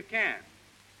fast as you can.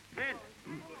 Clint.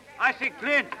 I see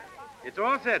Clint. It's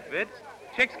all set, Fitz.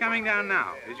 Chick's coming down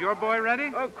now. Is your boy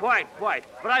ready? Oh, quite.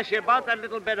 But I see about that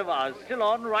little bet of ours. Still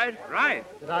on, right? Right.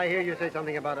 Did I hear you say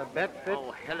something about a bet, Fitz?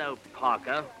 Oh, hello,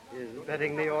 Parker. Is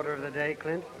betting the order of the day,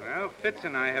 Clint? Well, Fitz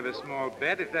and I have a small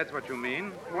bet, if that's what you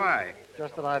mean. Why?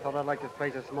 Just that I thought I'd like to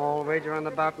place a small wager on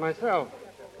the bout myself.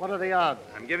 What are the odds?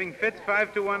 I'm giving Fitz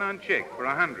 5-1 on Chick for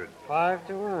 100.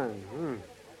 5-1.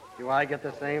 Do I get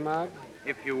the same odds?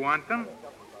 If you want them.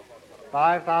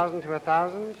 5,000 to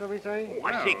 1,000, shall we say? Oh,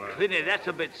 I see, Clinty, that's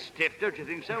a bit stiff, don't you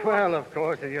think so? Well, of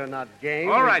course, if you're not game.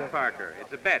 All right, Parker.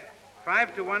 It's a bet.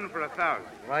 5-1 for 1,000.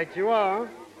 Right you are.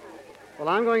 Well,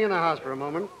 I'm going in the house for a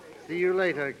moment. See you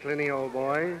later, Clinty, old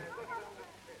boy.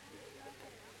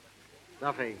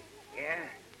 Duffy. Yeah?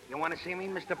 You want to see me,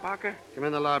 Mr. Parker? Come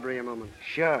in the library a moment.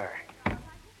 Sure.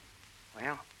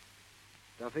 Well?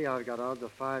 Duffy, I've got odds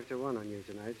of 5-1 on you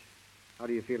tonight. How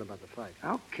do you feel about the fight?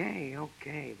 Okay.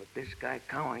 But this guy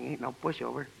Cowing ain't no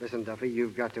pushover. Listen, Duffy,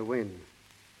 you've got to win.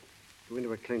 Go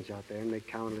into a clinch out there and make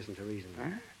Cowan listen to reason.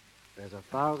 Huh? There's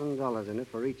 $1,000 in it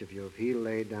for each of you if he'll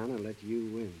lay down and let you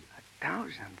win. $1,000?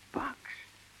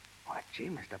 Why, gee,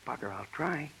 Mr. Parker, I'll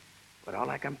try. But all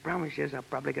I can promise you is I'll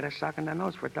probably get a sock in the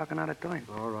nose for talking out of turn.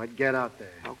 All right, get out there.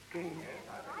 Okay.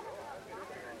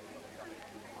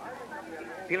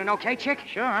 Feeling okay, Chick?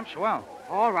 Sure, I'm swell.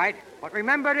 All right, but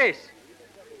remember this.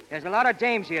 There's a lot of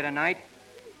dames here tonight.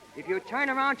 If you turn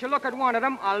around to look at one of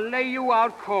them, I'll lay you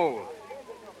out cold.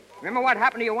 Remember what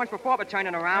happened to you once before for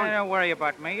turning around? Don't worry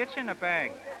about me. It's in the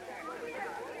bag.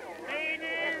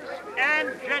 Ladies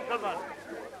and gentlemen.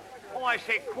 Oh, I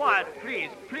say quiet, please.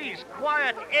 Please,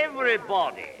 quiet,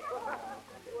 everybody.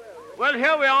 Well,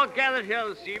 here we are gathered here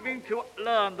this evening to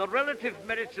learn the relative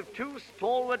merits of two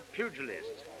stalwart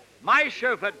pugilists, my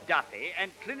chauffeur Duffy and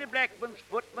Clinty Blackman's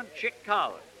footman Chick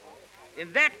Coward.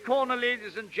 In that corner,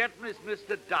 ladies and gentlemen, is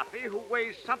Mr. Duffy, who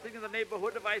weighs something in the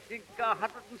neighborhood of, I think,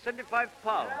 175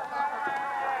 pounds.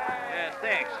 Yes,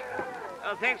 thanks.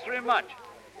 Thanks very much.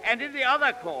 And in the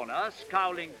other corner,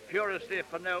 scowling furiously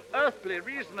for no earthly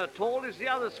reason at all, is the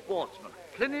other sportsman,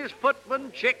 Clinny's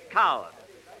footman, Chick Coward.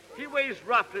 He weighs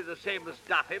roughly the same as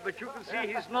Duffy, but you can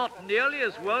see he's not nearly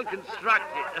as well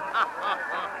constructed.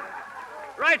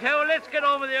 Right-ho, let's get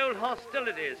on with the old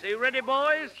hostilities. Are you ready,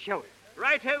 boys? Shoot.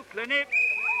 Right-ho, Clinny.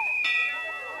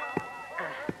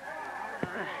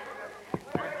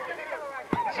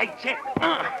 Say, Chick.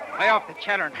 Lay off the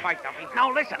chatter and fight, Duffy.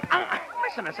 Now, listen.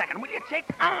 Listen a second, will you, Chick?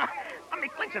 Let me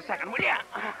clinch a second, will you?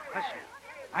 Listen.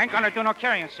 I ain't gonna do no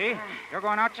carrying, see? You're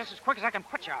going out just as quick as I can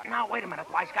put you out. Now, wait a minute,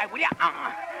 wise guy, will you?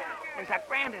 There's a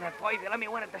grand in it, boy, if you let me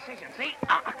win a decision, see?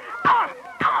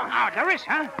 Oh, there is,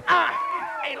 huh?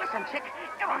 Hey, listen, Chick,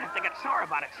 you don't have to get sore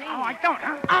about it, see? Oh, I don't,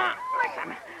 huh?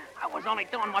 Listen, I was only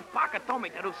doing what Parker told me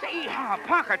to do, see? Oh,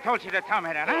 Parker told you to tell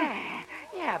me that, huh?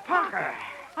 Yeah, Parker.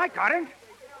 I got it.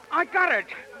 I got it.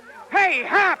 Hey,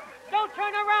 Hap! Don't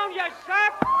turn around, you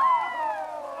sap!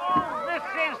 Oh, this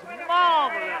is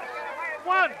marvelous.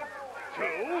 1,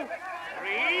 2,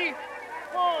 3,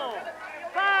 4,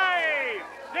 5,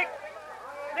 6,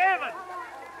 7,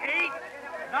 8,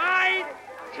 9,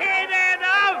 10, and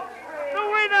out! The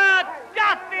winner,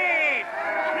 Duffy!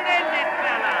 Splendid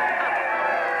fella!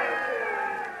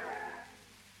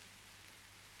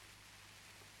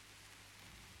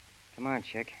 Come on,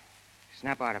 Chick.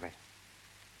 Snap out of it.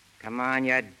 Come on,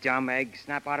 you dumb egg.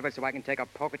 Snap out of it so I can take a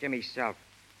poke at you myself.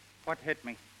 What hit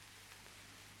me?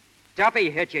 Duffy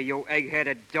hit you, you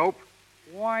egg-headed dope.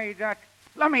 Why, that...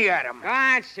 Let me at him. Go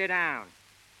on, sit down.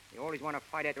 You always want to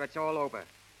fight after it's all over.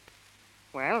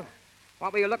 Well,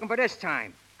 what were you looking for this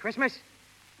time? Christmas?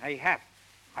 Hey, Hap,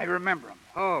 I remember him.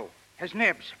 Oh. His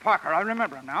nibs, Parker, I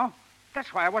remember him now.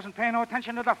 That's why I wasn't paying no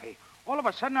attention to Duffy. All of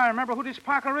a sudden, I remember who this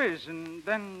Parker is, and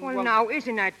then... Well, now,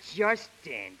 isn't that just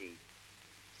dandy?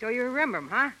 So you remember him,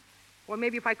 huh? Well,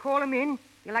 maybe if I call him in,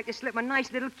 you'd like to slip him a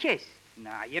nice little kiss.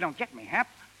 Nah, you don't get me, Hap.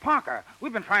 Parker,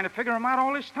 we've been trying to figure him out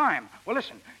all this time. Well,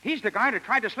 listen, he's the guy that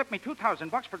tried to slip me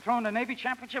 $2,000 for throwing the Navy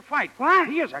championship fight. What?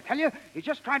 He is, I tell you. He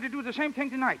just tried to do the same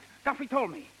thing tonight. Duffy told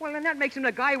me. Well, then that makes him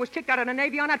the guy who was kicked out of the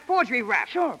Navy on that forgery rap.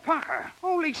 Sure, Parker.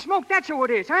 Holy smoke, that's who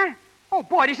it is, huh? Oh,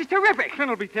 boy, this is terrific.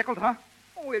 Clint'll be tickled, huh?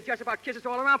 Oh, we'll just about kiss us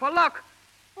all around for luck.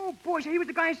 Oh, boy, so he was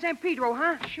the guy in San Pedro,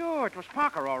 huh? Sure, it was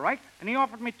Parker, all right. And he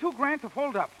offered me $2,000 to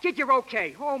fold up. Kid, you're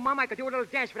okay. Oh, Mom, I could do a little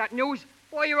dance for that news.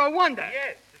 Boy, you're a wonder.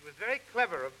 Yes, it was very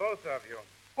clever of both of you.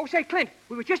 Oh, say, Clint,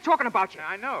 we were just talking about you.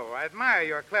 I know. I admire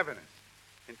your cleverness.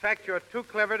 In fact, you're too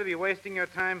clever to be wasting your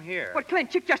time here. But,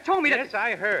 Clint, Chick just told me that... Yes,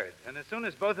 I heard. And as soon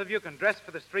as both of you can dress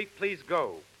for the street, please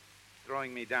go.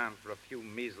 Throwing me down for a few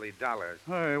measly dollars.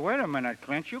 Hey, wait a minute,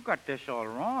 Clint. You got this all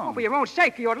wrong. Oh, for your own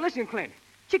sake, you ought to listen, Clint.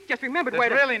 Chick just remembered There's where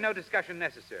to... really no discussion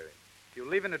necessary. If you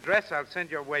leave an address, I'll send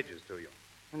your wages to you.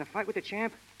 And the fight with the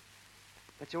champ?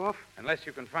 That's off? Unless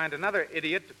you can find another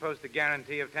idiot to post a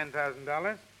guarantee of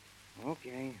 $10,000.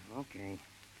 Okay.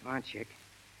 Come on, Chick.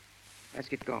 Let's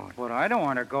get going. But I don't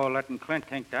want to go letting Clint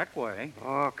think that way.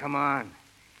 Oh, come on.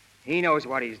 He knows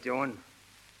what he's doing.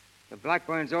 The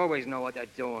Blackburns always know what they're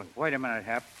doing. Wait a minute,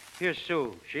 Hap. Here's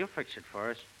Sue. She'll fix it for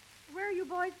us. Where are you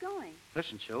boys going?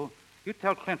 Listen, Sue. You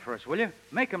tell Clint for us, will you?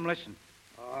 Make him listen.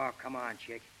 Oh, come on,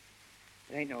 Chick.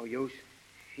 It ain't no use.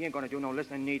 She ain't gonna do no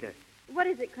listening neither. What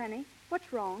is it, Clenny?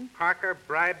 What's wrong? Parker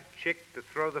bribed Chick to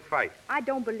throw the fight. I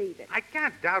don't believe it. I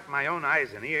can't doubt my own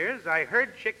eyes and ears. I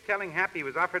heard Chick telling Hap he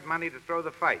was offered money to throw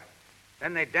the fight.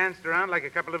 Then they danced around like a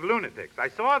couple of lunatics. I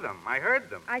saw them. I heard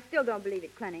them. I still don't believe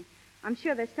it, Clenny. I'm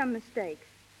sure there's some mistake.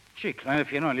 Gee, Clint,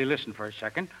 if you'd only listen for a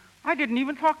second. I didn't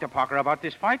even talk to Parker about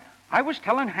this fight. I was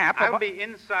telling Hap about... I'll be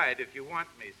inside if you want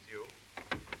me, Sue.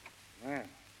 Well,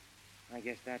 I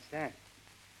guess that's that.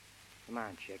 Come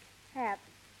on, Chick. Hap,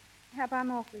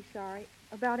 I'm awfully sorry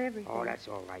about everything. Oh, that's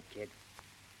all right, kid.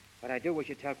 But I do wish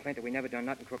you'd tell Clint that we never done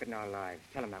nothing crooked in our lives.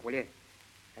 Tell him that, will you?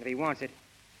 And if he wants it,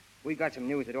 we got some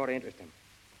news that ought to interest him.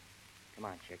 Come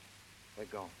on, Chick. We're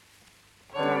going.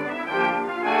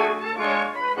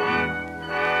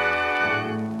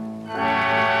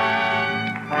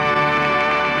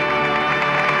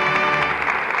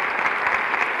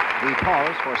 We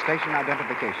pause for station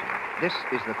identification. This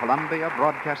is the Columbia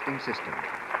Broadcasting System.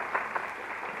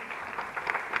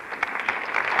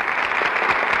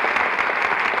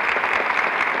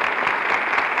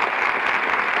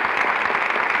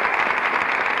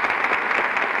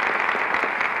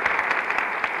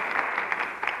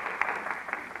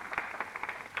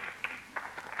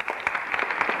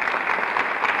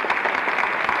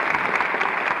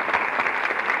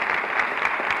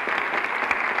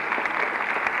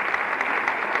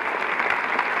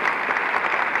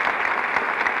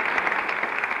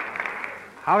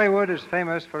 Hollywood is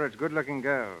famous for its good-looking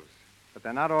girls, but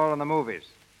they're not all in the movies.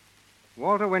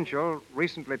 Walter Winchell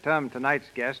recently termed tonight's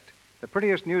guest the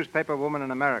prettiest newspaper woman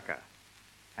in America.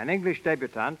 An English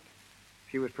debutante,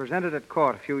 she was presented at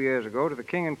court a few years ago to the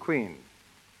King and Queen,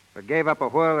 but gave up a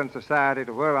whirl in society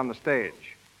to whirl on the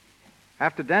stage.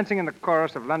 After dancing in the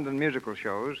chorus of London musical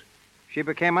shows, she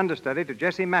became understudy to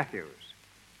Jesse Matthews.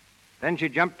 Then she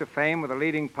jumped to fame with a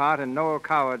leading part in Noel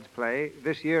Coward's play,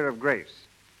 This Year of Grace.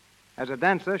 As a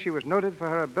dancer, she was noted for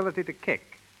her ability to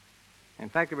kick. In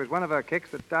fact, it was one of her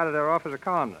kicks that started her off as a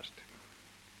columnist.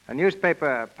 A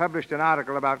newspaper published an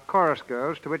article about chorus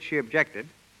girls to which she objected,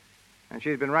 and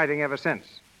she's been writing ever since.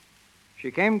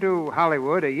 She came to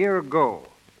Hollywood a year ago,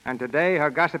 and today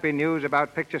her gossipy news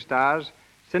about picture stars,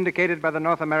 syndicated by the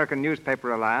North American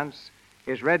Newspaper Alliance,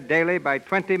 is read daily by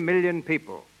 20 million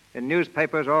people in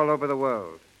newspapers all over the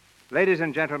world. Ladies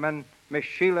and gentlemen, Miss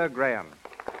Sheila Graham.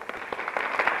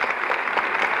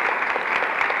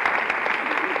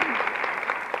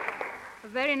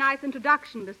 A very nice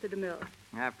introduction, Mr. DeMille.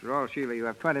 After all, Sheila, you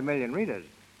have 20 million readers.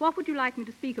 What would you like me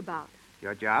to speak about?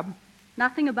 Your job?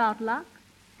 Nothing about luck?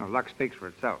 No, luck speaks for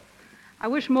itself. I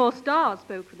wish more stars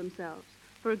spoke for themselves.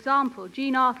 For example,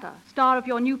 Jean Arthur, star of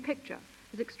your new picture,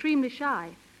 is extremely shy.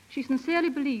 She sincerely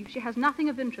believes she has nothing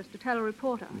of interest to tell a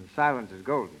reporter. And silence is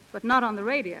golden. But not on the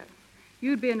radio.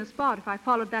 You'd be in a spot if I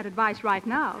followed that advice right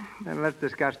now. Then let's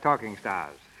discuss talking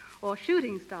stars. Or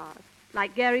shooting stars,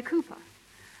 like Gary Cooper.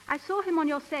 I saw him on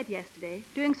your set yesterday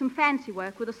doing some fancy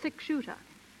work with a six-shooter.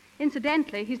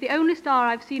 Incidentally, he's the only star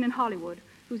I've seen in Hollywood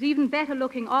who's even better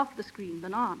looking off the screen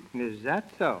than on. Is that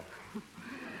so?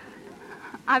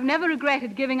 I've never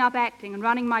regretted giving up acting and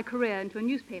running my career into a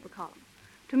newspaper column.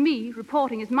 To me,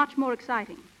 reporting is much more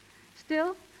exciting.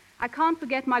 Still, I can't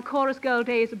forget my chorus girl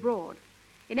days abroad.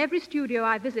 In every studio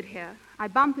I visit here, I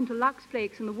bump into Lux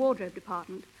Flakes in the wardrobe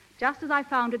department, just as I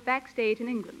found it backstage in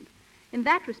England. In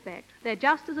that respect, they're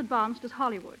just as advanced as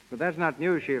Hollywood. But that's not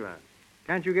news, Sheila.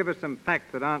 Can't you give us some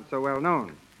facts that aren't so well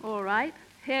known? All right,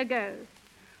 here goes.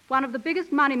 One of the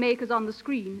biggest money makers on the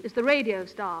screen is the radio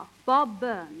star, Bob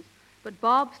Burns. But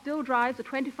Bob still drives a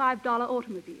 $25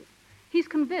 automobile. He's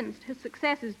convinced his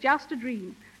success is just a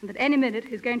dream, and that any minute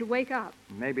he's going to wake up.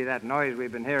 Maybe that noise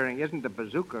we've been hearing isn't a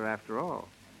bazooka after all.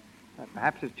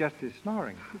 Perhaps it's just his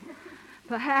snoring.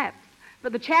 Perhaps.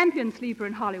 But the champion sleeper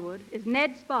in Hollywood is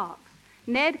Ned Sparks.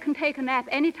 Ned can take a nap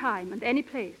any time and any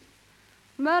place.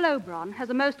 Merle Oberon has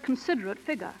a most considerate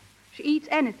figure. She eats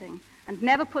anything and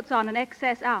never puts on an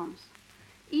excess ounce.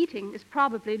 Eating is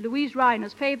probably Louise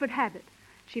Reiner's favorite habit.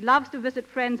 She loves to visit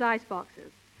friends' iceboxes.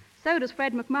 So does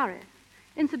Fred McMurray.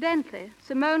 Incidentally,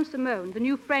 Simone, the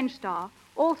new French star,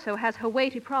 also has her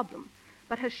weighty problem,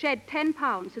 but has shed 10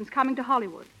 pounds since coming to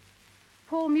Hollywood.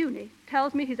 Paul Muni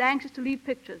tells me he's anxious to leave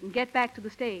pictures and get back to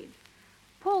the stage.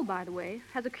 Paul, by the way,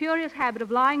 has a curious habit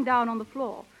of lying down on the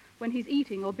floor when he's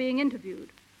eating or being interviewed.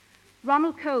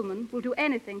 Ronald Colman will do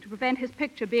anything to prevent his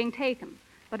picture being taken,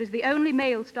 but is the only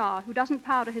male star who doesn't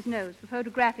powder his nose for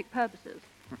photographic purposes.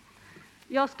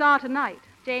 Your star tonight,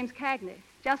 James Cagney,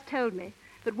 just told me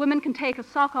that women can take a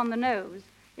sock on the nose,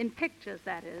 in pictures,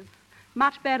 that is,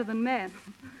 much better than men.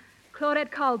 Claudette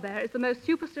Colbert is the most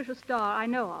superstitious star I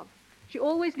know of. She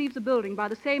always leaves a building by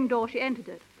the same door she entered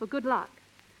it, for good luck.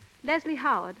 Leslie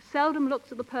Howard seldom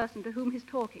looks at the person to whom he's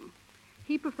talking.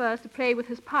 He prefers to play with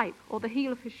his pipe or the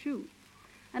heel of his shoe.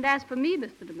 And as for me,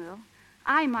 Mr. DeMille,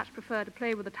 I much prefer to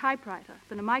play with a typewriter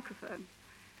than a microphone.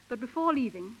 But before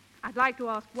leaving, I'd like to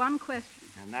ask one question.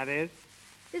 And that is?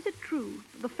 Is it true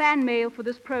that the fan mail for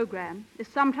this program is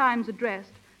sometimes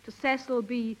addressed to Cecil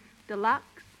B. Deluxe?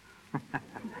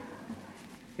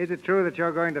 Is it true that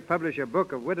you're going to publish a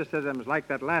book of witticisms like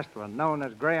that last one, known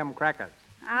as Graham Crackers?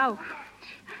 Ouch.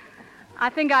 I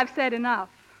think I've said enough.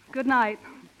 Good night.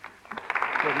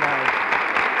 Good night.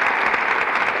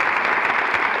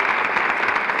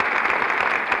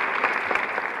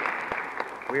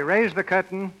 We raise the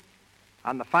curtain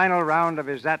on the final round of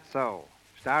Is That So?,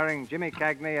 starring Jimmy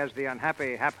Cagney as the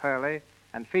unhappy Hap Hurley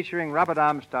and featuring Robert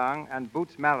Armstrong and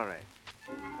Boots Mallory.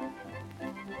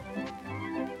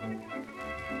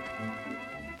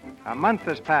 A month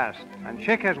has passed, and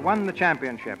Chick has won the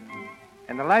championship.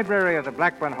 In the library of the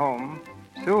Blackburn home,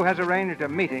 Sue has arranged a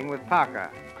meeting with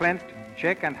Parker, Clint,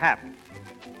 Chick, and Hap.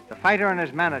 The fighter and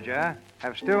his manager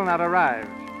have still not arrived,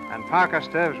 and Parker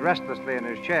stirs restlessly in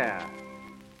his chair.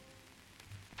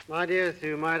 My dear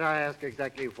Sue, might I ask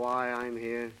exactly why I'm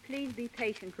here? Please be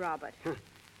patient, Robert.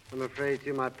 I'm afraid,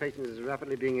 Sue, my patience is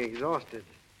rapidly being exhausted.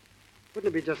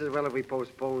 Wouldn't it be just as well if we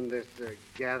postponed this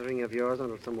gathering of yours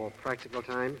until some more practical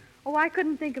time? Oh, I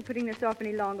couldn't think of putting this off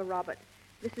any longer, Robert.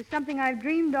 This is something I've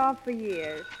dreamed of for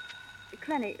years.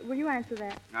 Clenny, will you answer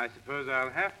that? I suppose I'll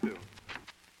have to.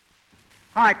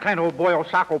 Hi, Clint, old boy, old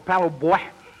Socko, pal, old boy.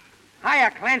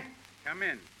 Hiya, Clint. Come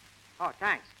in. Oh,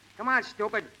 thanks. Come on,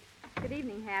 stupid. Good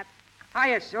evening, Hap.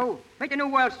 Hiya, Sue. Meet the new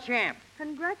world's champ.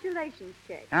 Congratulations,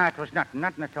 Chick. It was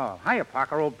nothing at all. Hiya,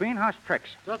 Parker, old bean, how's tricks?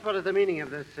 Just what is the meaning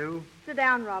of this, Sue? Sit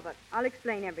down, Robert. I'll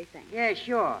explain everything. Yeah,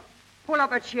 sure. Pull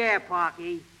up a chair,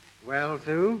 Parky. Well,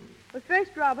 Sue? But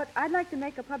first, Robert, I'd like to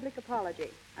make a public apology.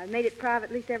 I've made it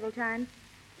privately several times.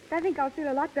 But I think I'll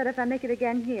feel a lot better if I make it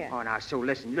again here. Oh, now, Sue,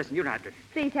 listen, you don't have to.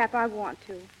 Please, Hap, I want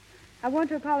to. I want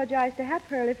to apologize to Hap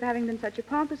Hurley for having been such a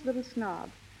pompous little snob.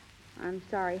 I'm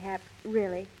sorry, Hap,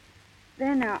 really.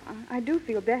 There now, I do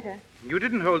feel better. You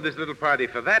didn't hold this little party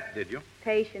for that, did you?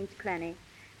 Patience, Clenny.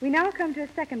 We now come to a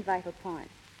second vital point.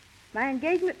 My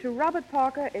engagement to Robert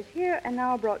Parker is here and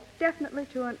now brought definitely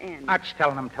to an end. That's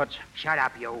telling them, Toots. Shut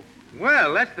up, you.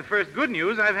 Well, that's the first good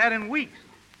news I've had in weeks.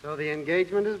 So the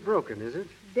engagement is broken, is it?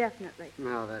 Definitely.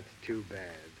 No, that's too bad.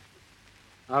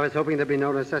 I was hoping there'd be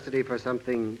no necessity for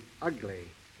something ugly.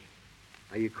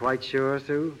 Are you quite sure,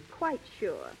 Sue? Quite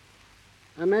sure.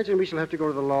 I imagine we shall have to go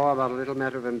to the law about a little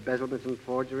matter of embezzlement and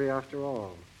forgery after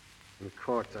all. And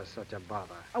courts are such a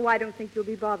bother. Oh, I don't think you'll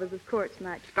be bothered with courts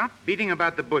much. Stop beating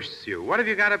about the bush, Sue. What have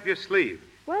you got up your sleeve?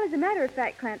 Well, as a matter of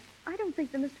fact, Clint, I don't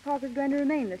think that Mr. Parker's going to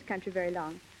remain in this country very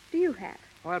long. Do you, Hap?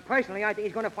 Well, personally, I think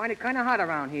he's going to find it kind of hot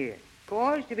around here. Of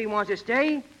course, if he wants to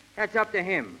stay, that's up to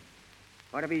him.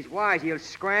 But if he's wise, he'll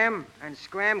scram, and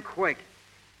scram quick.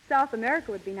 South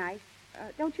America would be nice.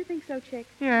 Don't you think so, Chick?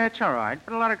 Yeah, it's all right,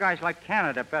 but a lot of guys like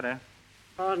Canada better.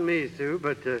 Pardon me, Sue,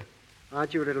 but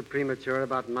aren't you a little premature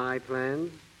about my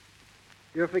plans?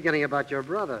 You're forgetting about your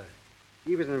brother.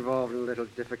 He was involved in a little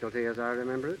difficulty, as I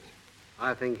remember it.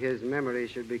 I think his memory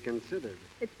should be considered.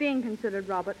 It's being considered,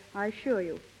 Robert, I assure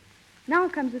you. Now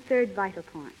comes the third vital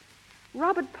point.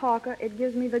 Robert Parker, it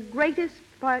gives me the greatest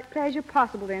pleasure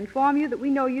possible to inform you that we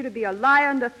know you to be a liar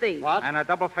and a thief. What? And a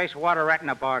double-faced water rat in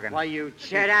a bargain. Why, you...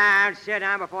 Sit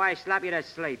down before I slap you to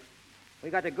sleep. We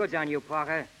got the goods on you,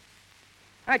 Parker.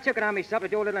 I took it on myself to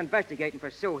do a little investigating for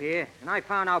Sue here, and I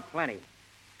found out plenty.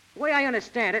 The way I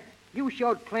understand it, you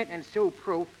showed Clint and Sue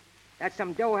proof that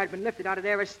some dough had been lifted out of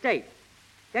their estate.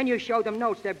 Then you showed them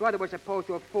notes their brother was supposed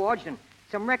to have forged and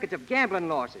some records of gambling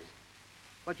losses.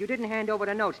 But you didn't hand over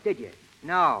the notes, did you?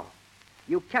 No.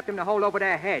 You kept them to hold over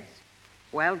their heads.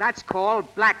 Well, that's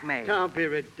called blackmail. Don't be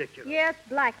ridiculous. Yes,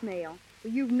 blackmail.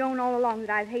 Well, you've known all along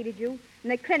that I've hated you,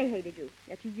 and that Clenny hated you.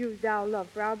 Yet you used our love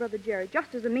for our brother Jerry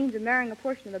just as a means of marrying a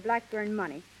portion of the Blackburn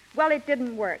money. Well, it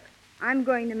didn't work. I'm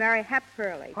going to marry Hap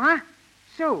Hurley. Huh?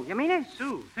 Sue, you mean it?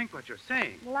 Sue, think what you're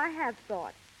saying. Well, I have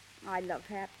thought. I love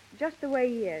Hap, just the way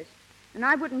he is. And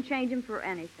I wouldn't change him for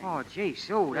anything. Oh, gee,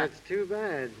 Sue, That's too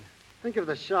bad. Think of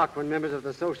the shock when members of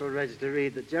the social register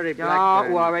read that Jerry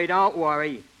Blackburn... Don't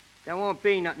worry. There won't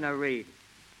be nothing to read.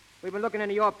 We've been looking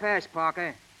into your past,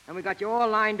 Parker, and we got you all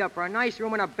lined up for a nice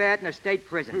room and a bed in a state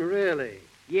prison. Really?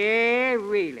 Yeah,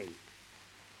 really.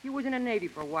 You was in the Navy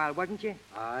for a while, wasn't you?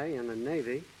 I in the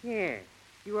Navy? Yeah.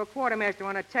 You were a quartermaster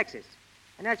on a Texas,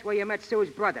 and that's where you met Sue's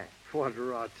brother. What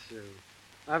rot, Sue.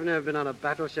 I've never been on a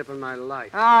battleship in my life.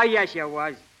 Oh, yes, you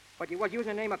was. But you was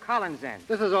using the name of Collins then.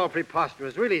 This is all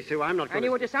preposterous. Really, Sue, I'm not going And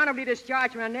you were dishonorably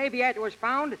discharged from the Navy after it was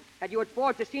found that you had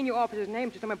forged the senior officer's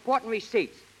name to some important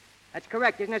receipts. That's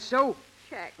correct, isn't it, Sue?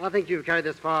 Check. I think you've carried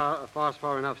this farce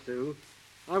far enough, Sue.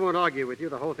 I won't argue with you.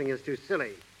 The whole thing is too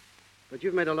silly. But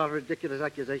you've made a lot of ridiculous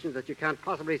accusations that you can't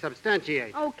possibly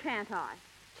substantiate. Oh, can't I?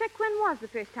 Check, when was the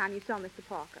first time you saw Mr.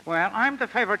 Parker? Well, I'm the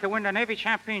favorite to win the Navy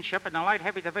championship in the light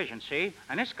heavy division, see?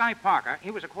 And this guy Parker,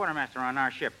 he was a quartermaster on our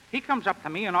ship. He comes up to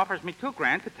me and offers me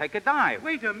 $2,000 to take a dive.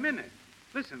 Wait a minute.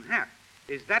 Listen, Hap,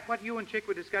 is that what you and Chick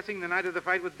were discussing the night of the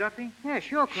fight with Duffy? Yeah,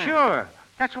 sure, Clint. Sure.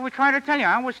 That's what we tried to tell you.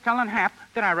 I was telling Hap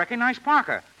that I recognized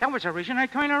Parker. That was the reason I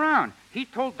turned around. He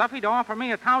told Duffy to offer me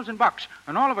 $1,000,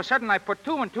 and all of a sudden I put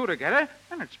two and two together,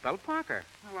 and it spelled Parker.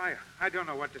 Well, I don't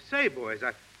know what to say, boys.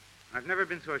 I've never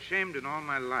been so ashamed in all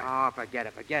my life. Oh, forget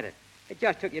it. It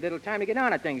just took you a little time to get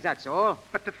on to things, that's all.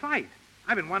 But the fight,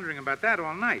 I've been wondering about that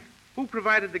all night. Who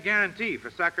provided the guarantee for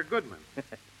Soccer Goodman?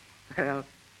 Well,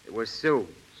 it was Sue.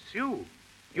 Sue?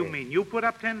 You mean you put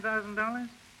up $10,000?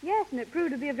 Yes, and it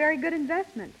proved to be a very good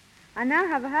investment. I now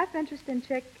have a half interest in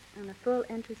Chick and a full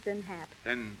interest in Hap.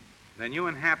 Then you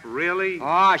and Hap really...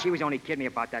 Oh, she was only kidding me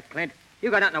about that, Clint. You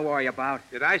got nothing to worry about.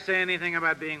 Did I say anything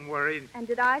about being worried? And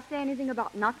did I say anything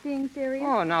about not being serious?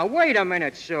 Oh, now, wait a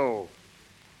minute, Sue.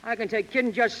 I can take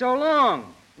kidding just so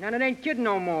long. Now it ain't kidding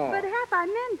no more. But, Hap, I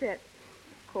meant it.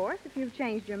 Of course, if you've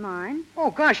changed your mind. Oh,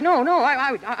 gosh, no.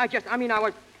 I just...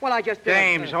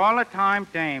 Dames, all the time,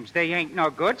 dames. They ain't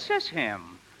no good, says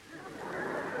him.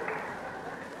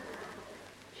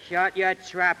 Shut your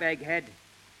trap, egghead.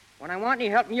 When I want any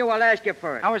help from you, I'll ask you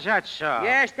first. How is that so?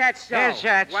 Yes, that's so. Yes,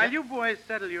 that's While you boys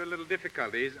settle your little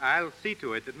difficulties, I'll see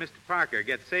to it that Mr. Parker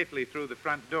gets safely through the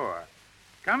front door.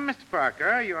 Come, Mr.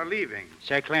 Parker, you're leaving.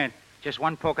 Say, Clint, just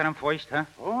one poke at him first, huh?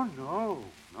 Oh, no.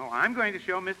 No, I'm going to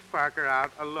show Mr. Parker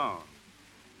out alone.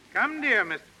 Come, dear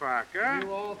Mr. Parker.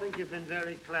 You all think you've been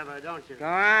very clever, don't you? Go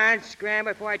on, scram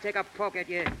before I take a poke at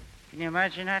you. Can you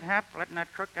imagine that, Hap, letting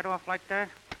that crook get off like that?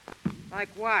 Like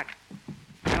what?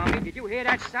 Tommy, did you hear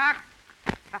that sock?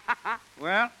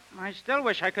 Well, I still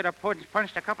wish I could have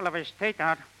punched a couple of his teeth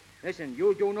out. Listen,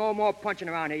 you do no more punching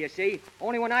around here, you see?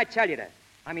 Only when I tell you to.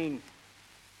 I mean,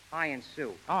 I and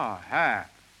Sue. Oh, Hap.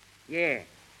 Yeah,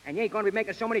 and you ain't going to be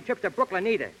making so many trips to Brooklyn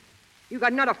either. You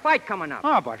got another fight coming up.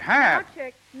 Oh, but Hap. No,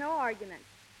 Chick, no argument.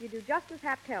 You do just as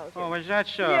Hap tells you. Oh, is that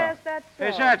so? Yes, that's so.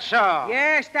 Is that so?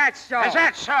 Yes, that's so. Is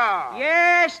that so?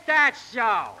 Yes, that's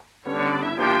so.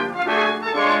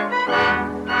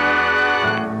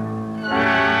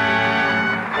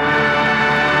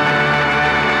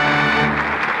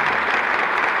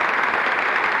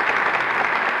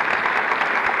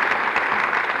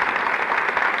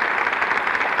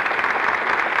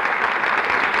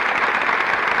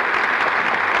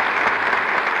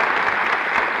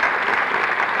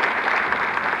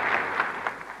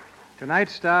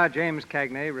 Tonight's star, James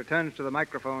Cagney, returns to the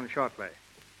microphone shortly.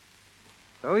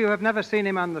 Though you have never seen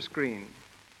him on the screen,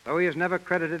 though he is never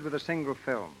credited with a single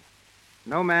film,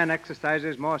 no man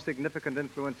exercises more significant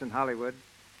influence in Hollywood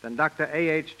than Dr.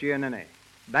 A.H. Giannini,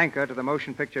 banker to the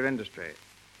motion picture industry.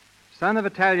 Son of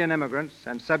Italian immigrants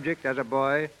and subject as a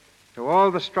boy to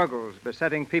all the struggles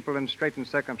besetting people in straitened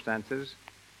circumstances,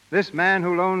 this man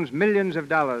who loans millions of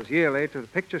dollars yearly to the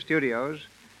picture studios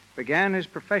began his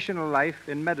professional life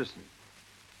in medicine.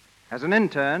 As an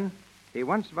intern, he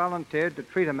once volunteered to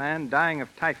treat a man dying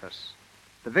of typhus.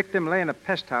 The victim lay in a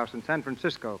pest house in San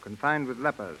Francisco, confined with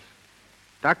lepers.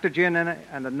 Dr. Giannini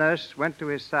and a nurse went to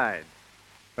his side,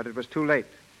 but it was too late.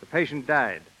 The patient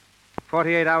died.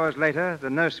 48 hours later, the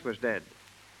nurse was dead.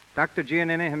 Dr.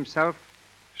 Giannini himself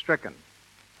stricken.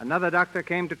 Another doctor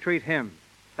came to treat him.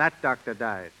 That doctor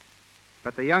died.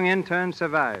 But the young intern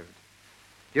survived.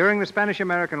 During the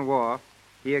Spanish-American War,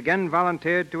 he again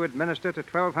volunteered to administer to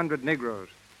 1,200 Negroes,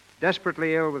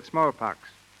 desperately ill with smallpox.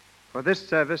 For this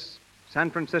service, San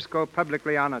Francisco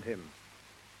publicly honored him.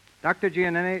 Dr.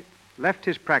 Giannini left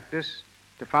his practice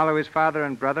to follow his father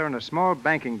and brother in a small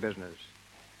banking business.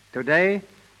 Today,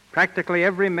 practically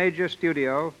every major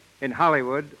studio in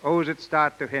Hollywood owes its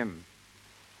start to him.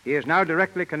 He is now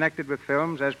directly connected with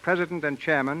films as president and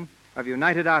chairman of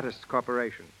United Artists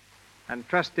Corporation and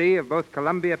trustee of both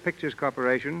Columbia Pictures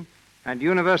Corporation and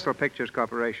Universal Pictures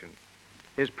Corporation.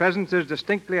 His presence is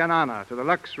distinctly an honor to the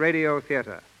Lux Radio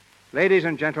Theater. Ladies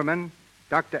and gentlemen,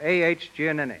 Dr. A.H.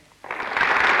 Giannini.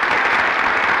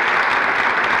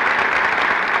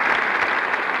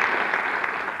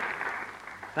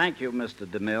 Thank you, Mr.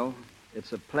 DeMille.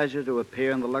 It's a pleasure to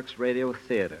appear in the Lux Radio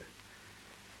Theater.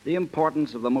 The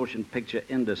importance of the motion picture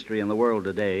industry in the world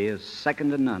today is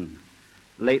second to none.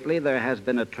 Lately, there has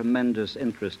been a tremendous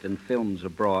interest in films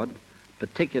abroad,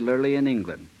 particularly in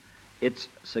England. Its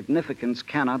significance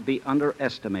cannot be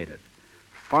underestimated.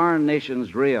 Foreign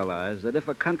nations realize that if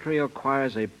a country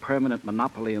acquires a permanent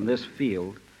monopoly in this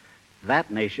field, that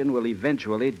nation will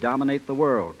eventually dominate the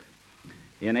world.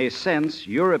 In a sense,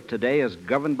 Europe today is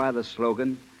governed by the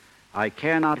slogan, "I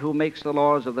care not who makes the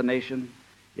laws of the nation,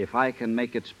 if I can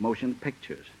make its motion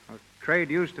pictures." Well, trade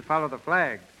used to follow the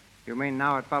flag. You mean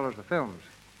now it follows the films?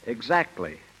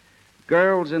 Exactly.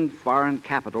 Girls in foreign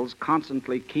capitals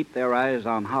constantly keep their eyes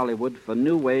on Hollywood for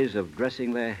new ways of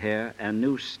dressing their hair and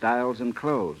new styles and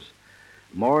clothes.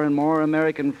 More and more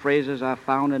American phrases are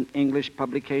found in English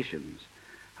publications.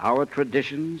 Our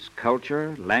traditions,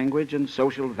 culture, language, and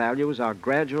social values are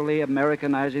gradually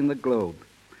Americanizing the globe.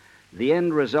 The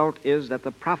end result is that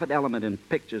the profit element in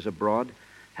pictures abroad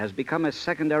has become a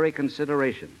secondary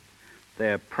consideration.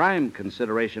 Their prime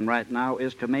consideration right now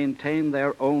is to maintain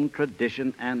their own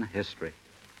tradition and history.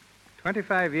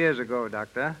 25 years ago,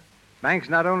 Doctor, banks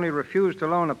not only refused to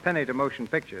loan a penny to motion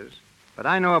pictures, but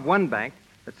I know of one bank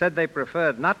that said they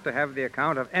preferred not to have the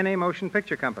account of any motion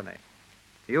picture company.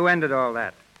 You ended all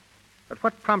that. But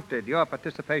what prompted your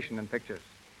participation in pictures?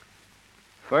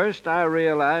 First, I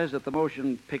realized that the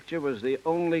motion picture was the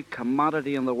only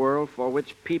commodity in the world for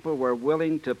which people were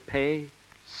willing to pay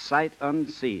sight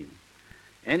unseen.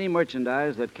 Any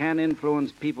merchandise that can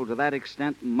influence people to that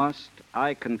extent must,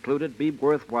 I concluded, be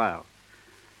worthwhile.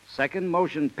 Second,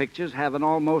 motion pictures have an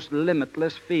almost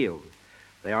limitless field.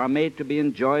 They are made to be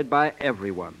enjoyed by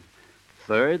everyone.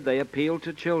 Third, they appeal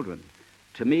to children.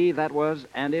 To me, that was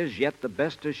and is yet the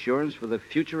best assurance for the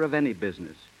future of any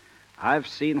business. I've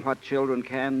seen what children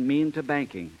can mean to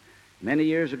banking. Many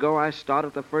years ago, I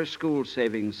started the first school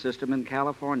savings system in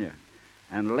California,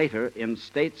 and later in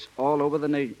states all over the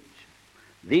nation.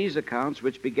 These accounts,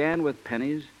 which began with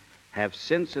pennies, have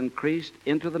since increased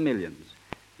into the millions.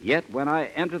 Yet when I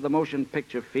entered the motion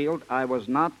picture field, I was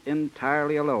not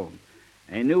entirely alone.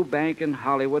 A new bank in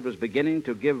Hollywood was beginning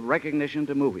to give recognition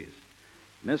to movies.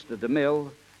 Mr. DeMille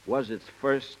was its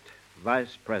first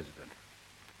vice president.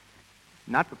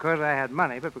 Not because I had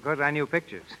money, but because I knew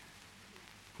pictures.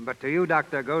 But to you,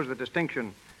 Doctor, goes the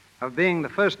distinction of being the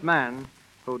first man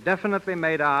who definitely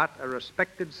made art a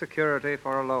respected security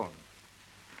for a loan.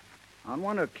 On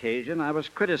one occasion, I was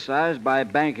criticized by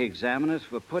bank examiners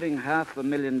for putting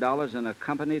 $500,000 in a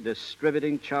company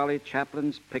distributing Charlie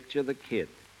Chaplin's picture, The Kid,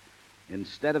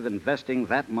 instead of investing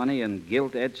that money in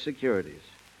gilt-edged securities.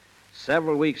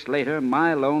 Several weeks later,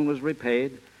 my loan was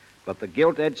repaid, but the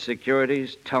gilt-edged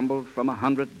securities tumbled from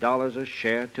 $100 a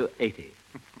share to $80.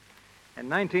 In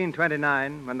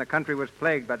 1929, when the country was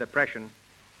plagued by depression,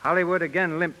 Hollywood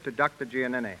again limped to Dr.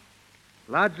 Giannini.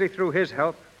 Largely through his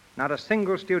help, not a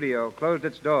single studio closed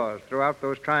its doors throughout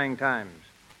those trying times.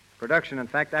 Production, in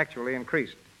fact, actually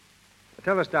increased. But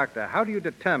tell us, Doctor, how do you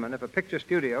determine if a picture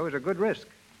studio is a good risk?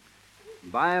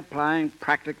 By applying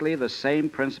practically the same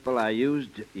principle I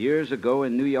used years ago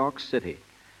in New York City.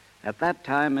 At that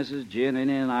time, Mrs.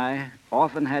 Giannini and I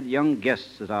often had young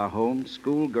guests at our home,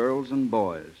 schoolgirls and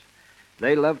boys.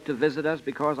 They loved to visit us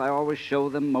because I always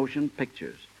showed them motion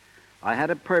pictures. I had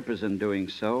a purpose in doing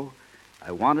so.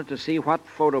 I wanted to see what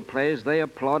photoplays they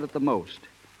applauded the most.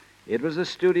 It was the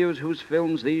studios whose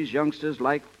films these youngsters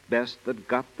liked best that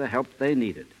got the help they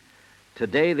needed.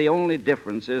 Today, the only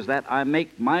difference is that I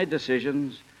make my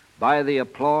decisions by the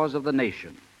applause of the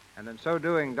nation. And in so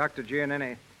doing, Dr.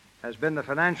 Giannini has been the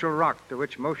financial rock to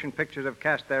which motion pictures have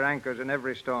cast their anchors in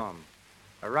every storm.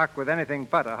 A rock with anything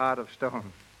but a heart of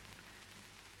stone.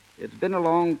 It's been a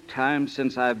long time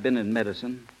since I've been in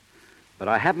medicine, but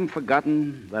I haven't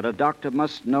forgotten that a doctor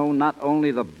must know not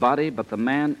only the body, but the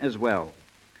man as well.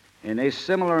 In a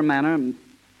similar manner,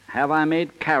 have I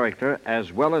made character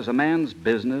as well as a man's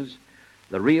business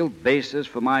the real basis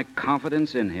for my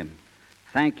confidence in him.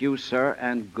 Thank you, sir,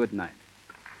 and good night.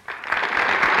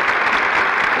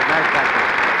 Good night, Doctor.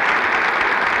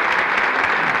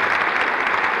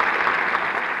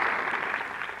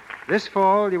 This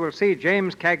fall, you will see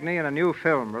James Cagney in a new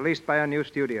film released by a new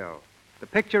studio. The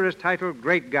picture is titled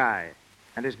Great Guy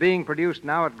and is being produced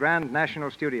now at Grand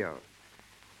National Studio.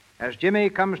 As Jimmy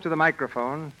comes to the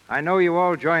microphone, I know you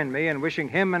all join me in wishing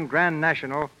him and Grand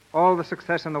National all the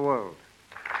success in the world.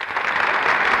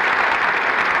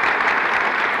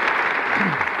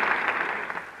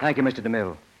 Thank you, Mr.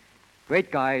 DeMille. Great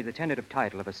Guy is the tentative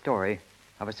title of a story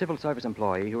of a civil service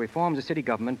employee who reforms the city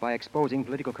government by exposing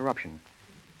political corruption.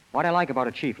 What I like about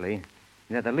it chiefly is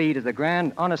that the lead is a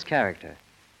grand, honest character.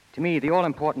 To me, the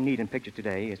all-important need in pictures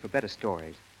today is for better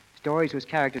stories. Stories whose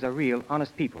characters are real,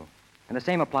 honest people. And the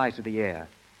same applies to the air.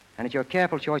 And it's your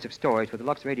careful choice of stories for the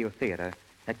Lux Radio Theater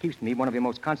that keeps me one of your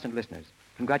most constant listeners.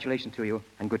 Congratulations to you,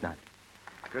 and good night.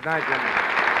 Good night,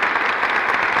 Jimmy.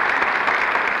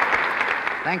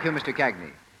 Thank you, Mr. Cagney.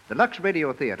 The Lux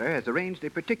Radio Theater has arranged a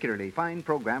particularly fine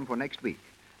program for next week.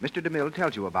 Mr. DeMille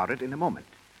tells you about it in a moment.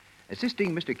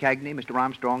 Assisting Mr. Cagney, Mr.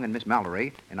 Armstrong, and Miss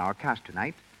Mallory in our cast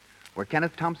tonight were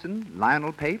Kenneth Thompson,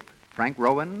 Lionel Pape, Frank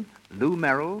Rowan, Lou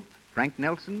Merrill, Frank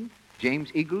Nelson, James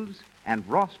Eagles, and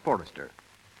Ross Forrester.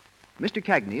 Mr.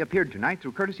 Cagney appeared tonight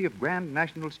through courtesy of Grand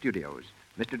National Studios,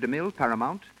 Mr. DeMille,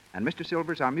 Paramount, and Mr.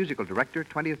 Silvers, our musical director,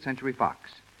 20th Century Fox.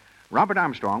 Robert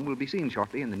Armstrong will be seen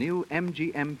shortly in the new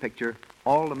MGM picture,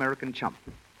 All-American Chump.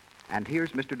 And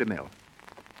here's Mr. DeMille.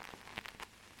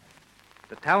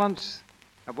 The talents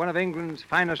of one of England's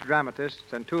finest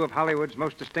dramatists and two of Hollywood's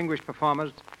most distinguished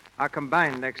performers are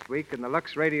combined next week in the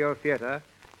Lux Radio Theater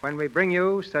when we bring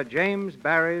you Sir James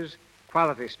Barrie's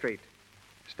Quality Street,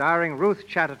 starring Ruth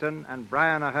Chatterton and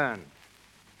Brian Aherne.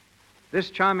 This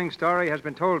charming story has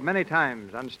been told many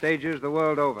times on stages the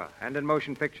world over and in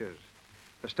motion pictures.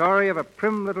 The story of a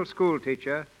prim little school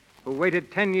teacher who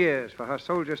waited 10 years for her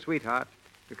soldier sweetheart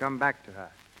to come back to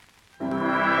her.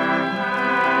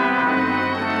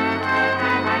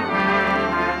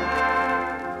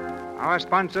 Our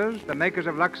sponsors, the makers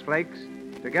of Lux Flakes,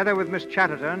 together with Miss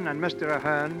Chatterton and Mr.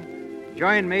 Aherne,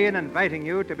 join me in inviting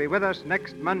you to be with us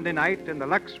next Monday night in the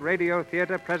Lux Radio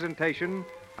Theater presentation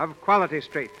of Quality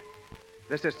Street.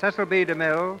 This is Cecil B.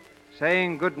 DeMille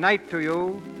saying good night to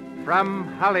you from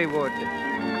Hollywood.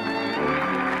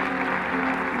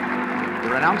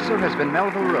 Your announcer has been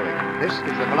Melville Ruick. This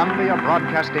is the Columbia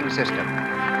Broadcasting System.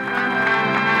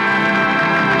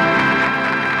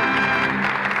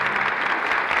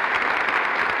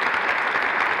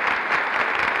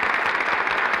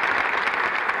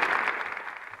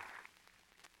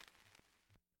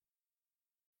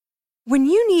 When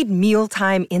you need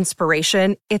mealtime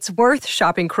inspiration, it's worth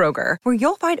shopping Kroger, where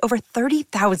you'll find over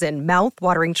 30,000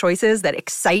 mouth-watering choices that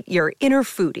excite your inner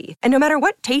foodie. And no matter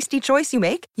what tasty choice you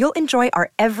make, you'll enjoy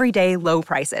our everyday low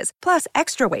prices, plus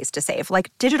extra ways to save,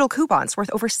 like digital coupons worth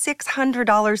over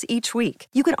 $600 each week.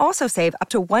 You can also save up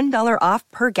to $1 off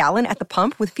per gallon at the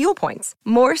pump with fuel points.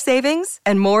 More savings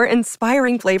and more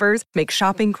inspiring flavors make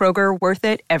shopping Kroger worth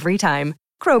it every time.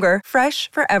 Kroger,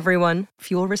 fresh for everyone.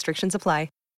 Fuel restrictions apply.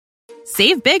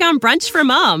 Save big on brunch for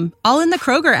mom, all in the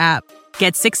Kroger app.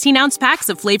 Get 16-ounce packs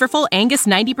of flavorful Angus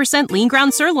 90% lean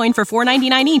ground sirloin for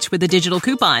 $4.99 each with a digital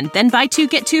coupon. Then buy 2,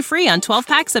 get 2 free on 12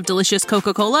 packs of delicious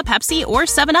Coca-Cola, Pepsi, or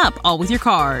 7-Up, all with your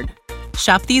card.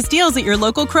 Shop these deals at your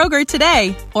local Kroger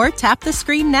today, or tap the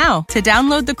screen now to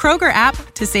download the Kroger app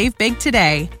to save big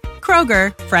today.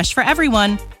 Kroger, fresh for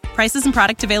everyone. Prices and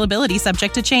product availability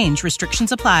subject to change.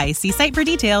 Restrictions apply. See site for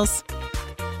details.